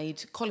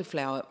pre-made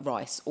cauliflower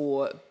rice,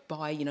 or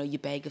buy, your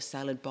bag of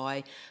salad,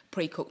 buy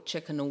pre-cooked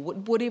chicken, or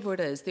whatever it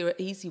is. There are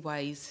easy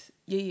ways,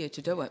 to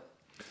do it.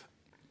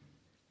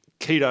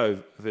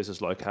 Keto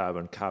versus low carb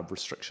and carb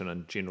restriction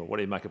in general, what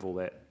do you make of all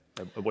that?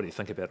 What do you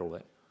think about all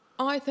that?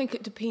 I think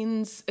it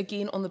depends,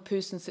 again, on the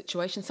person's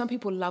situation. Some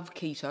people love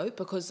keto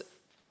because,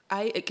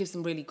 it gives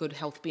them really good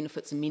health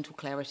benefits and mental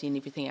clarity and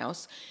everything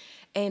else.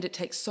 And it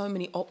takes so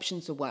many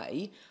options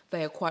away.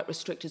 They are quite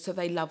restricted, so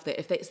they love that.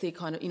 If that's their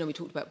kind of, we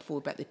talked about before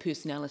about their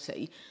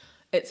personality,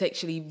 it's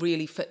actually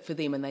really fit for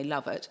them and they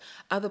love it.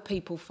 Other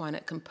people find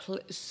it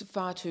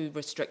far too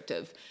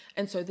restrictive.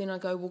 And so then I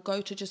go, well,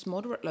 go to just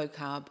moderate low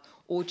carb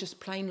or just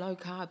plain low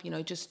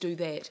carb, just do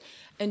that.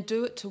 And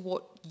do it to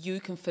what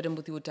you can fit in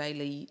with your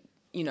daily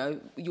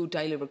your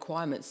daily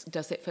requirements,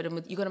 does that fit in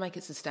with, you've got to make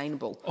it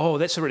sustainable. Oh,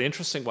 that's a really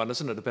interesting one,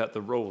 isn't it, about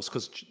the rules?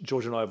 Because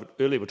George and I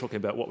earlier were talking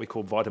about what we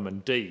call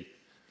vitamin D.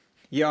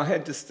 Yeah, I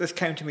had this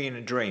came to me in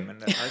a dream,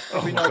 and it's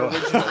probably not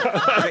original.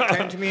 It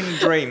came to me in a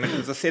dream, and it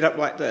was a setup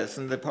like this,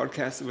 and the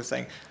podcaster was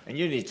saying, and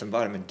you need some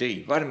vitamin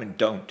D. Vitamin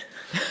don't.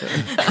 So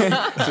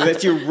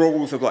that's your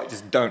rules of, like,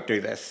 just don't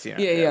do this.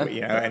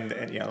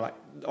 And like,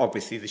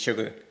 obviously the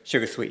sugar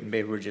sweetened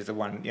beverages are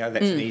one.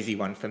 That's an easy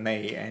one for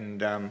me,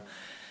 and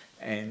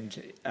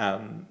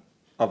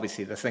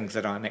obviously the things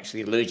that I'm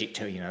actually allergic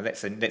to,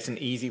 that's an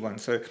easy one.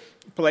 So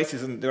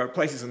there are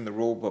places in the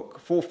rule book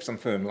for some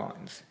firm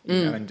lines,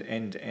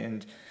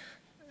 and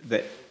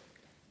that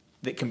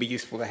can be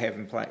useful to have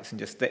in place. And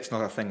just, that's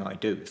not a thing I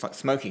do. It's like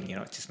smoking,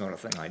 it's just not a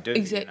thing I do.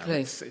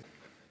 Exactly.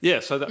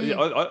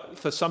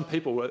 For some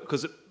people,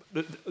 because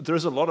there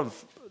is a lot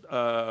of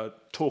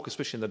talk,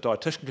 especially in the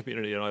dietitian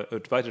community, and I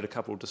debated a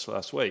couple just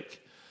last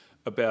week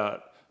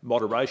about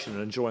moderation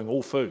and enjoying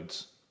all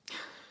foods.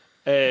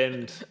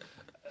 And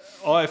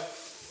I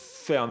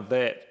found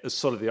that as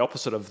sort of the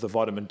opposite of the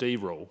vitamin D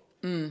rule,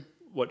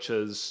 which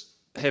is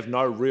have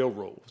no real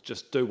rules,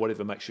 just do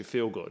whatever makes you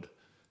feel good,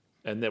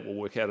 and that will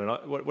work out. And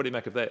what do you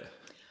make of that?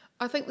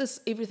 I think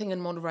everything in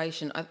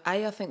moderation.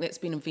 I think that's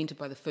been invented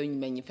by the food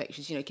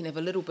manufacturers. You can have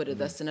a little bit of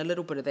this and a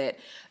little bit of that,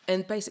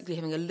 and basically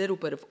having a little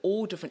bit of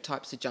all different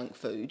types of junk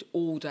food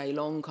all day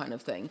long, kind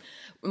of thing.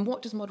 And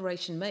what does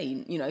moderation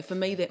mean? For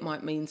me, that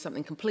might mean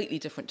something completely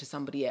different to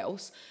somebody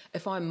else.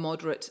 If I'm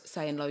moderate,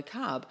 say in low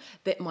carb,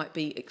 that might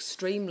be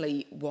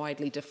extremely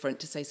widely different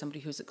to, say,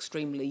 somebody who's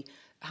extremely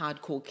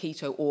hardcore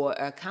keto or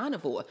a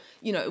carnivore.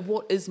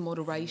 What is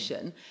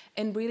moderation?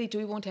 And really, do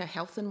we want our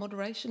health in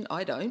moderation?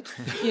 I don't.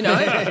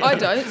 I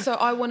don't. So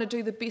I want to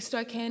do the best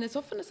I can as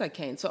often as I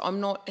can. So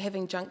I'm not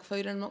having junk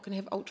food, and I'm not going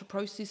to have ultra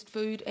processed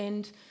food.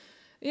 And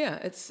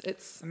it's.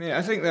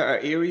 I think there are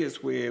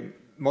areas where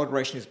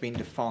moderation has been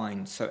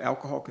defined. So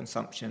alcohol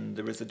consumption,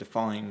 there is a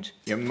defined,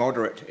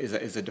 moderate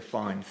is a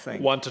defined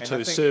thing. 1 to 2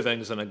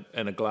 servings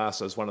in a glass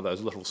is one of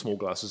those little small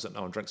glasses that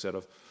no one drinks out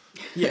of.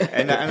 Yeah,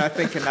 and I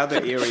think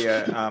another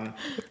area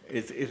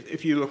is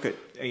if you look at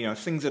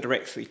things that are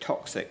actually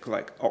toxic,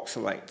 like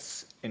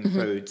oxalates in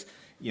foods,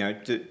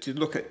 to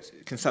look at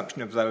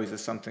consumption of those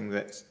as something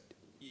that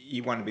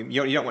you want to be.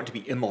 You don't want to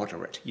be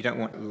immoderate. You don't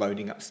want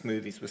loading up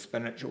smoothies with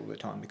spinach all the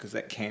time, because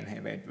that can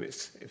have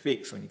adverse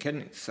effects on your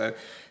kidneys. So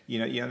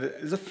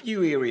there's a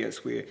few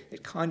areas where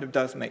it kind of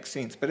does make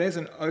sense, but as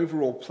an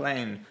overall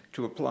plan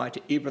to apply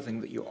to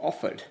everything that you're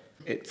offered,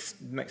 it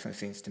makes no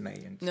sense to me.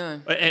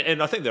 No.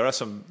 And I think there's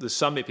some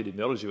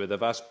epidemiology where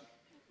they've asked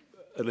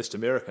at least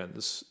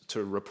Americans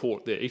to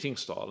report their eating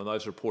style, and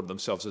those reported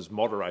themselves as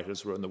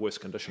moderators were in the worst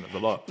condition of the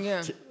lot.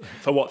 Yeah.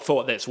 For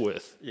what that's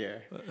worth. Yeah.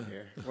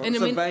 Well,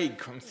 it's a vague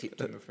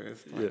concept in the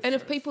first place. Yeah. And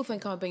if people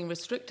think I'm being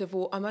restrictive,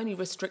 or I'm only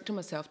restricting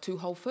myself to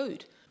whole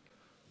food.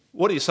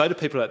 What do you say to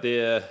people out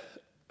there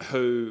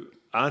who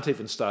aren't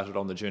even started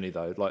on the journey,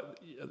 though? Like,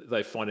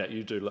 they find out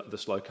you do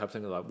this low carb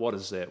thing, they're like, what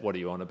is that? What are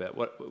you on about?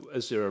 What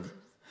is there a...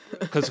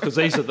 Because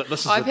this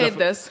is I've had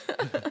this.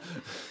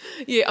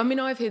 Yeah,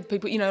 I've had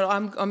people,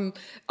 I'm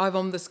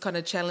on this kind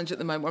of challenge at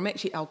the moment where I'm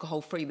actually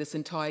alcohol free this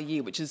entire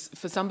year, which is,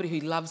 for somebody who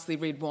loves their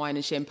red wine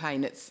and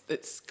champagne,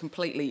 it's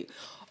completely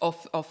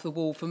off the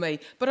wall for me.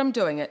 But I'm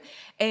doing it.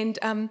 And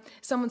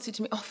someone said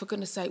to me, oh, for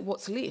goodness sake,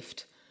 what's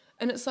left?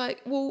 And it's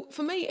like, well,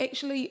 for me,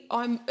 actually,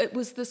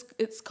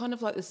 it's kind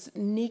of like this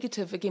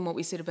negative, again, what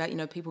we said about,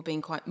 people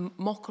being quite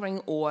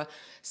mockering or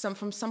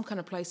from some kind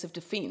of place of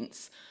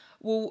defence.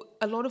 Well,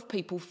 a lot of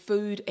people,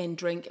 food and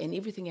drink and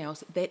everything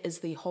else, that is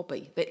their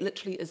hobby. That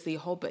literally is their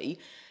hobby.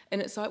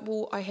 And it's like,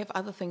 well, I have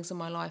other things in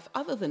my life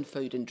other than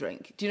food and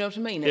drink. Do you know what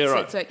I mean?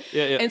 It's like,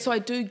 And so I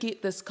do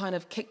get this kind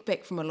of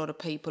kickback from a lot of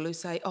people who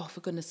say, oh,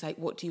 for goodness sake,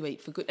 what do you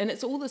eat for good? And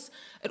it's all this,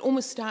 it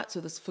almost starts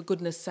with this for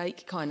goodness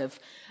sake kind of.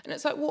 And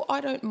it's like, well,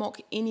 I don't mock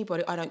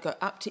anybody. I don't go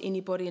up to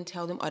anybody and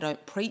tell them. I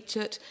don't preach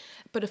it.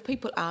 But if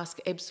people ask,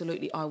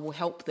 absolutely, I will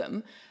help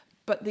them.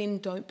 But then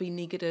don't be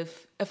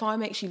negative. If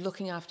I'm actually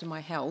looking after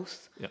my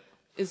health,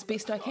 as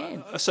best I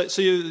can.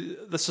 So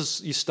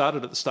you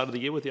started at the start of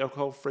the year with the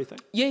alcohol-free thing?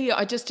 Yeah.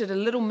 I just did a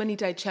little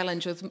mini-day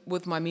challenge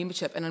with my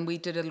membership, and then we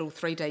did a little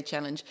 3-day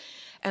challenge.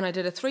 And I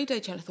did a 3-day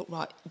challenge. I thought,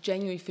 right,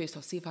 January 1st,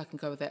 I'll see if I can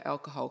go without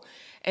alcohol.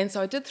 And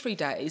so I did 3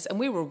 days, and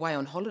we were away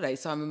on holiday,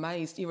 so I'm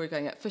amazed. You were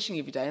going out fishing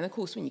every day. And, of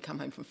course, when you come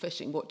home from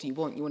fishing, what do you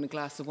want? You want a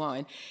glass of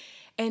wine.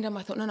 And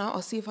I thought, no,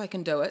 I'll see if I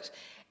can do it.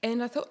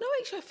 And I thought, no,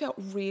 actually, I felt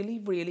really,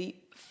 really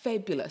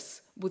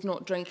fabulous with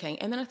not drinking.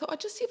 And then I thought,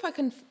 I'd just see if I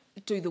can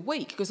do the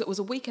week, because it was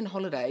a weekend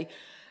holiday,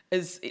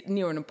 is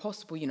near and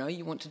impossible,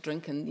 you want to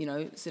drink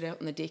and, sit out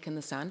on the deck in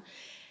the sun.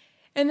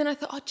 And then I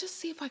thought, I'd just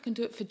see if I can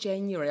do it for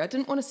January. I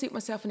didn't want to set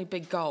myself any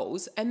big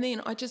goals. And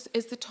then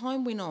as the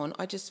time went on,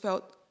 I just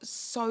felt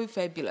so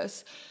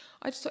fabulous.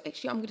 I just thought,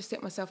 actually, I'm going to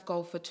set myself a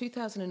goal for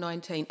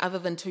 2019, other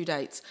than 2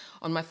 dates,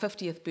 on my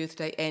 50th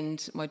birthday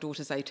and my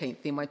daughter's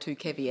 18th. They're my 2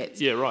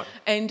 caveats. Yeah, right.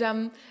 And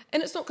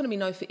it's not going to be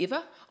no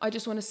forever. I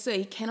just want to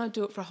see, can I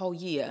do it for a whole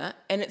year?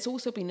 And it's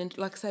also been,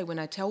 like I say, when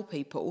I tell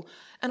people,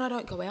 and I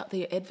don't go out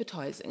there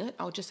advertising it,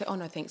 I'll just say, oh,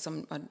 no, thanks,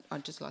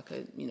 I'd just like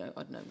a, I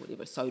don't know,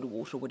 whatever, soda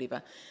water or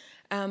whatever.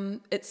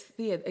 It's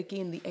there,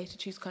 again, the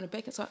attitude's kind of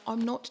back. It's like,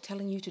 I'm not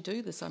telling you to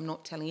do this. I'm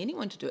not telling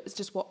anyone to do it. It's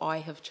just what I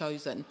have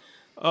chosen.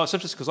 Oh, it's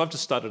interesting because I've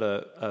just started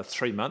a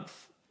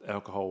 3-month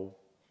alcohol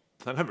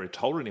thing. I haven't really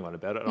told anyone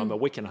about it, and I'm a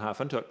week and a half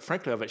into it.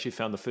 Frankly, I've actually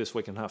found the first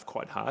week and a half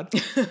quite hard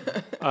because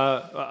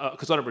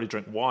I don't really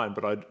drink wine,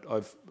 but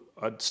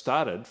I'd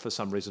started for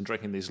some reason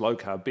drinking these low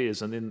carb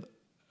beers, and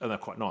they're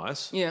quite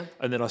nice. Yeah.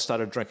 And then I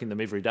started drinking them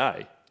every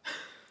day,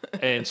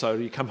 and so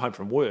you come home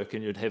from work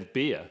and you'd have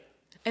beer.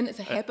 And it's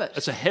a habit.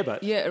 It's a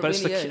habit. Yeah, it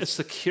really is. It's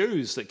the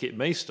cues that get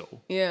me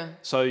still. Yeah.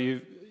 So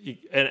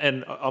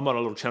and I'm on a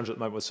little challenge at the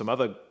moment with some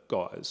other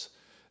guys,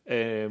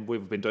 and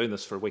we've been doing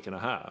this for a week and a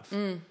half.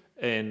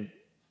 And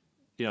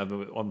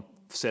on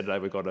Saturday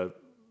we got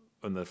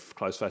in the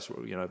close face,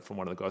 from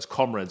one of the guys,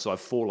 comrades, I've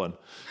fallen,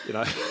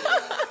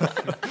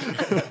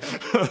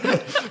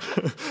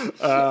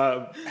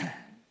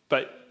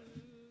 but.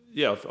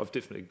 Yeah, I've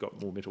definitely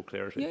got more mental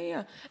clarity.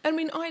 Yeah. I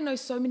mean, I know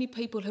so many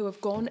people who have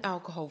gone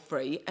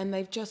alcohol-free and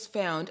they've just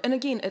found, and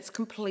again, it's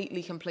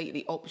completely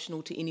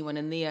optional to anyone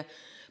in their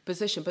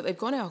position, but they've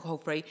gone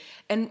alcohol-free.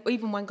 And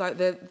even one guy,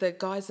 the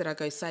guys that I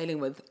go sailing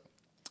with,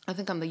 I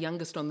think I'm the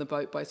youngest on the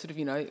boat by sort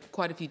of,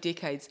 quite a few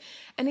decades.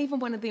 And even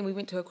one of them, we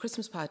went to a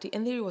Christmas party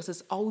and there he was,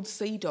 this old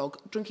sea dog,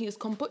 drinking his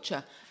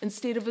kombucha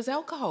instead of his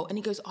alcohol. And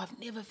he goes, I've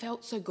never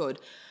felt so good.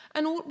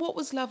 And what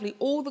was lovely,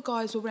 all the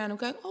guys were around him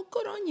going, oh,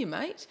 good on you,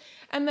 mate.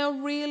 And they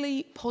were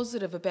really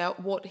positive about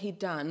what he'd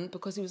done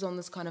because he was on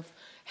this kind of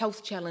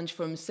health challenge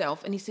for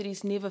himself. And he said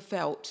he's never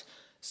felt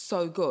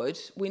so good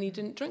when he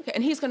didn't drink it.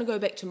 And he's going to go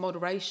back to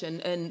moderation.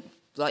 And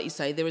like you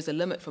say, there is a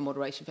limit for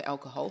moderation for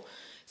alcohol.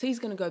 So he's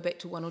going to go back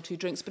to 1 or 2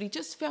 drinks. But he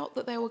just felt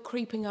that they were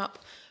creeping up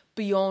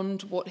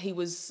beyond what he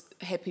was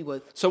happy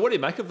with. So what do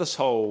you make of this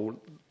whole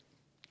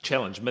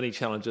challenge, mini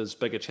challenges,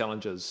 bigger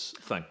challenges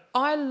thing?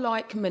 I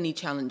like mini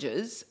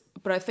challenges,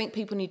 but I think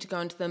people need to go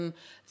into them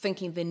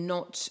thinking they're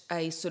not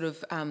a sort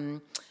of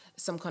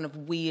some kind of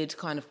weird,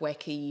 kind of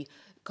wacky,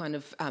 kind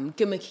of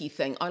gimmicky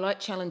thing. I like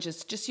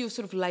challenges, just you're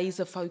sort of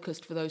laser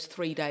focused for those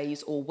 3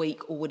 days or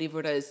week or whatever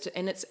it is.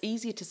 And it's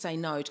easier to say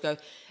no, to go,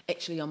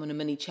 actually, I'm on a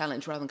mini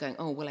challenge, rather than going,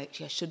 oh, well,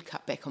 actually, I should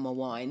cut back on my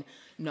wine.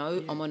 No,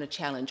 yeah. I'm on a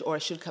challenge, or I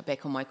should cut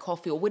back on my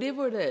coffee, or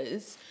whatever it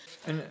is.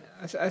 And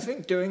I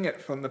think doing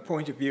it from the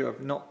point of view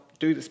of not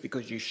do this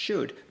because you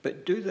should,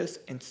 but do this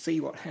and see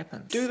what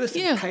happens. Do this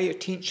and pay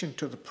attention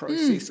to the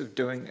process of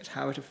doing it,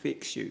 how it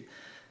affects you.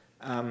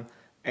 And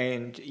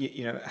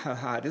how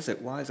hard is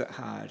it? Why is it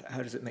hard?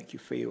 How does it make you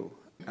feel?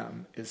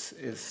 And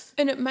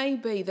it may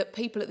be that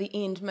people at the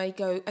end may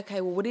go,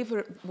 okay, well,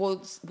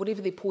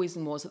 whatever their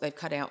poison was that they've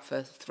cut out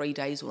for 3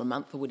 days or a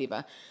month or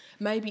whatever,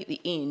 maybe at the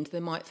end they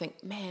might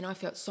think, man, I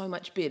felt so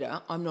much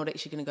better, I'm not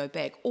actually going to go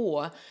back.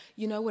 Or,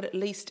 you know what, at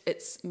least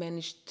it's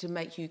managed to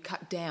make you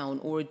cut down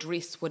or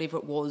address whatever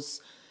it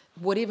was,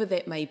 whatever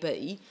that may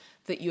be,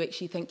 that you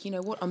actually think, you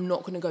know what, I'm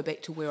not going to go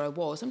back to where I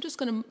was. I'm just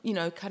going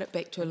to, cut it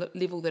back to a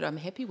level that I'm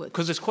happy with.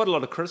 Because there's quite a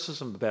lot of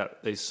criticism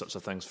about these sorts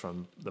of things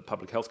from the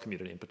public health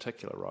community in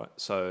particular, right?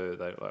 So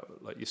they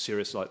like you're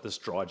serious, like this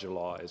dry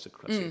July is a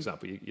classic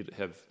example. You'd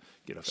have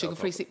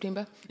sugar-free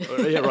September.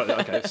 Yeah, right.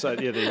 Okay, so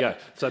yeah, there you go.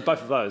 So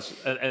both of those,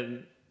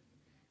 and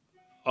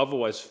I've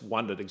always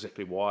wondered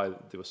exactly why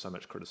there was so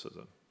much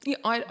criticism. Yeah,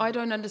 I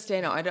don't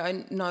understand it. I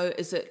don't know.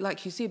 Is it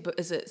like you said? But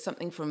is it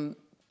something from?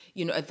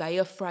 Are they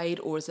afraid,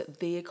 or is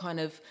it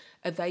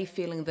are they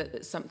feeling that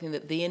it's something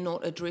that they're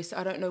not addressing?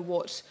 I don't know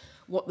what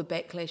the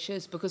backlash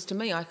is, because to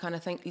me, I kind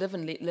of think live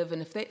and let live,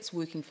 and if that's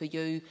working for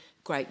you,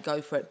 great,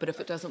 go for it. But if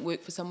it doesn't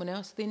work for someone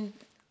else, then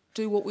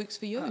do what works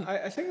for you.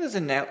 I think there's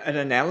an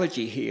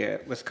analogy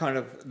here with kind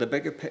of the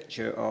bigger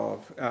picture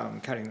of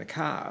cutting the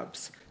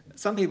carbs.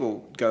 Some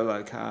people go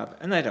low carb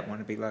and they don't want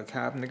to be low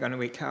carb and they're going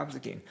to eat carbs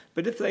again.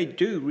 But if they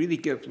do really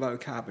give low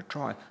carb a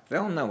try,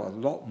 they'll know a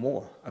lot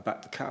more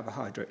about the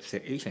carbohydrates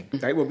they're eating.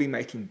 They will be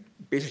making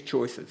better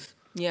choices.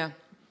 Yeah.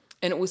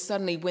 And it was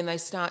suddenly when they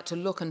start to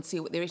look and see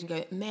what they're eating,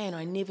 go, man,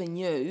 I never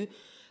knew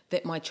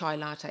that my chai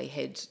latte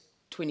had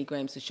 20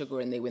 grams of sugar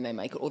in there when they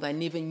make it, or they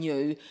never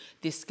knew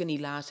their skinny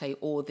latte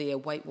or their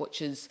Weight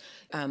Watchers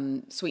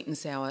sweet and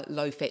sour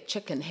low-fat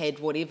chicken had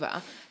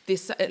whatever.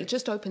 It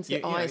just opens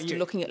their eyes to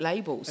looking at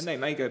labels. And they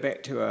may go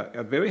back to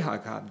a very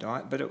high-carb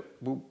diet, but it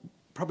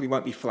probably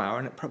won't be flour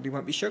and it probably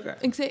won't be sugar.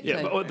 Exactly.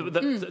 Yeah,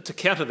 but to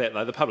counter that,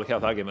 though, the public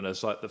health argument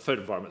is like the food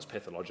environment's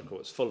pathological,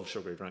 it's full of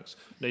sugary drinks,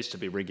 needs to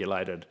be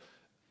regulated.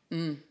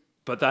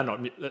 But they're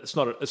not. It's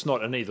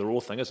not an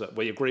either-or thing, is it?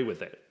 We agree with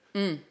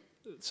that.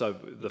 So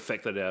the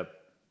fact that our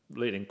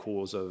leading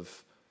cause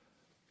of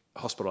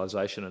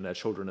hospitalisation in our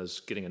children is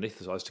getting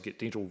anaesthetised to get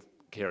dental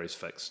caries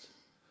fixed,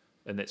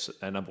 and that's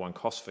our number one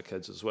cost for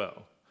kids as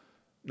well.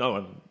 No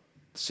one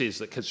says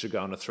that kids should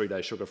go on a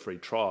 3-day sugar-free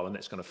trial and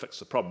that's going to fix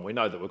the problem. We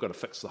know that we've got to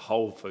fix the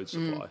whole food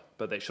supply,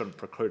 but that shouldn't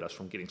preclude us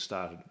from getting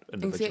started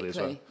individually as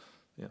well.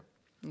 Yeah.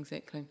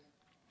 Exactly.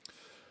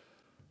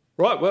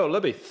 Right, well,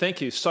 Libby,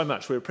 thank you so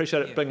much. We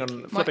appreciate it being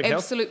on Flipping My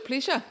Health. absolute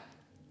pleasure.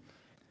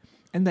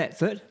 And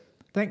that's it.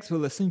 Thanks for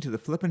listening to the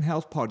Flippin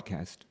Health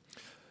podcast.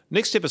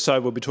 Next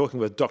episode, we'll be talking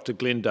with Dr.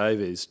 Glenn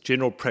Davies,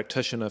 general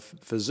practitioner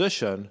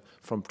physician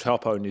from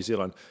Taupo, New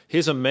Zealand.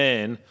 Here's a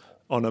man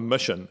on a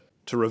mission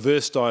to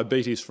reverse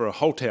diabetes for a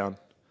whole town.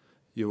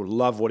 You will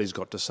love what he's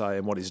got to say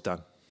and what he's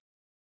done.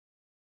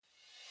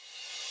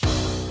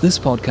 This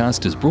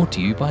podcast is brought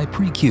to you by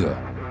Precure.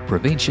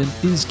 Prevention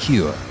is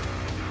cure.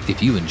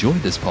 If you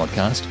enjoyed this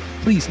podcast,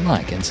 please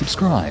like and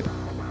subscribe.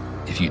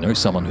 If you know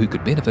someone who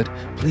could benefit,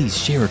 please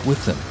share it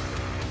with them.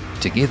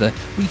 Together,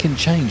 we can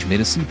change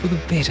medicine for the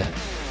better.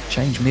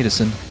 Change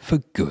medicine for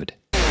good.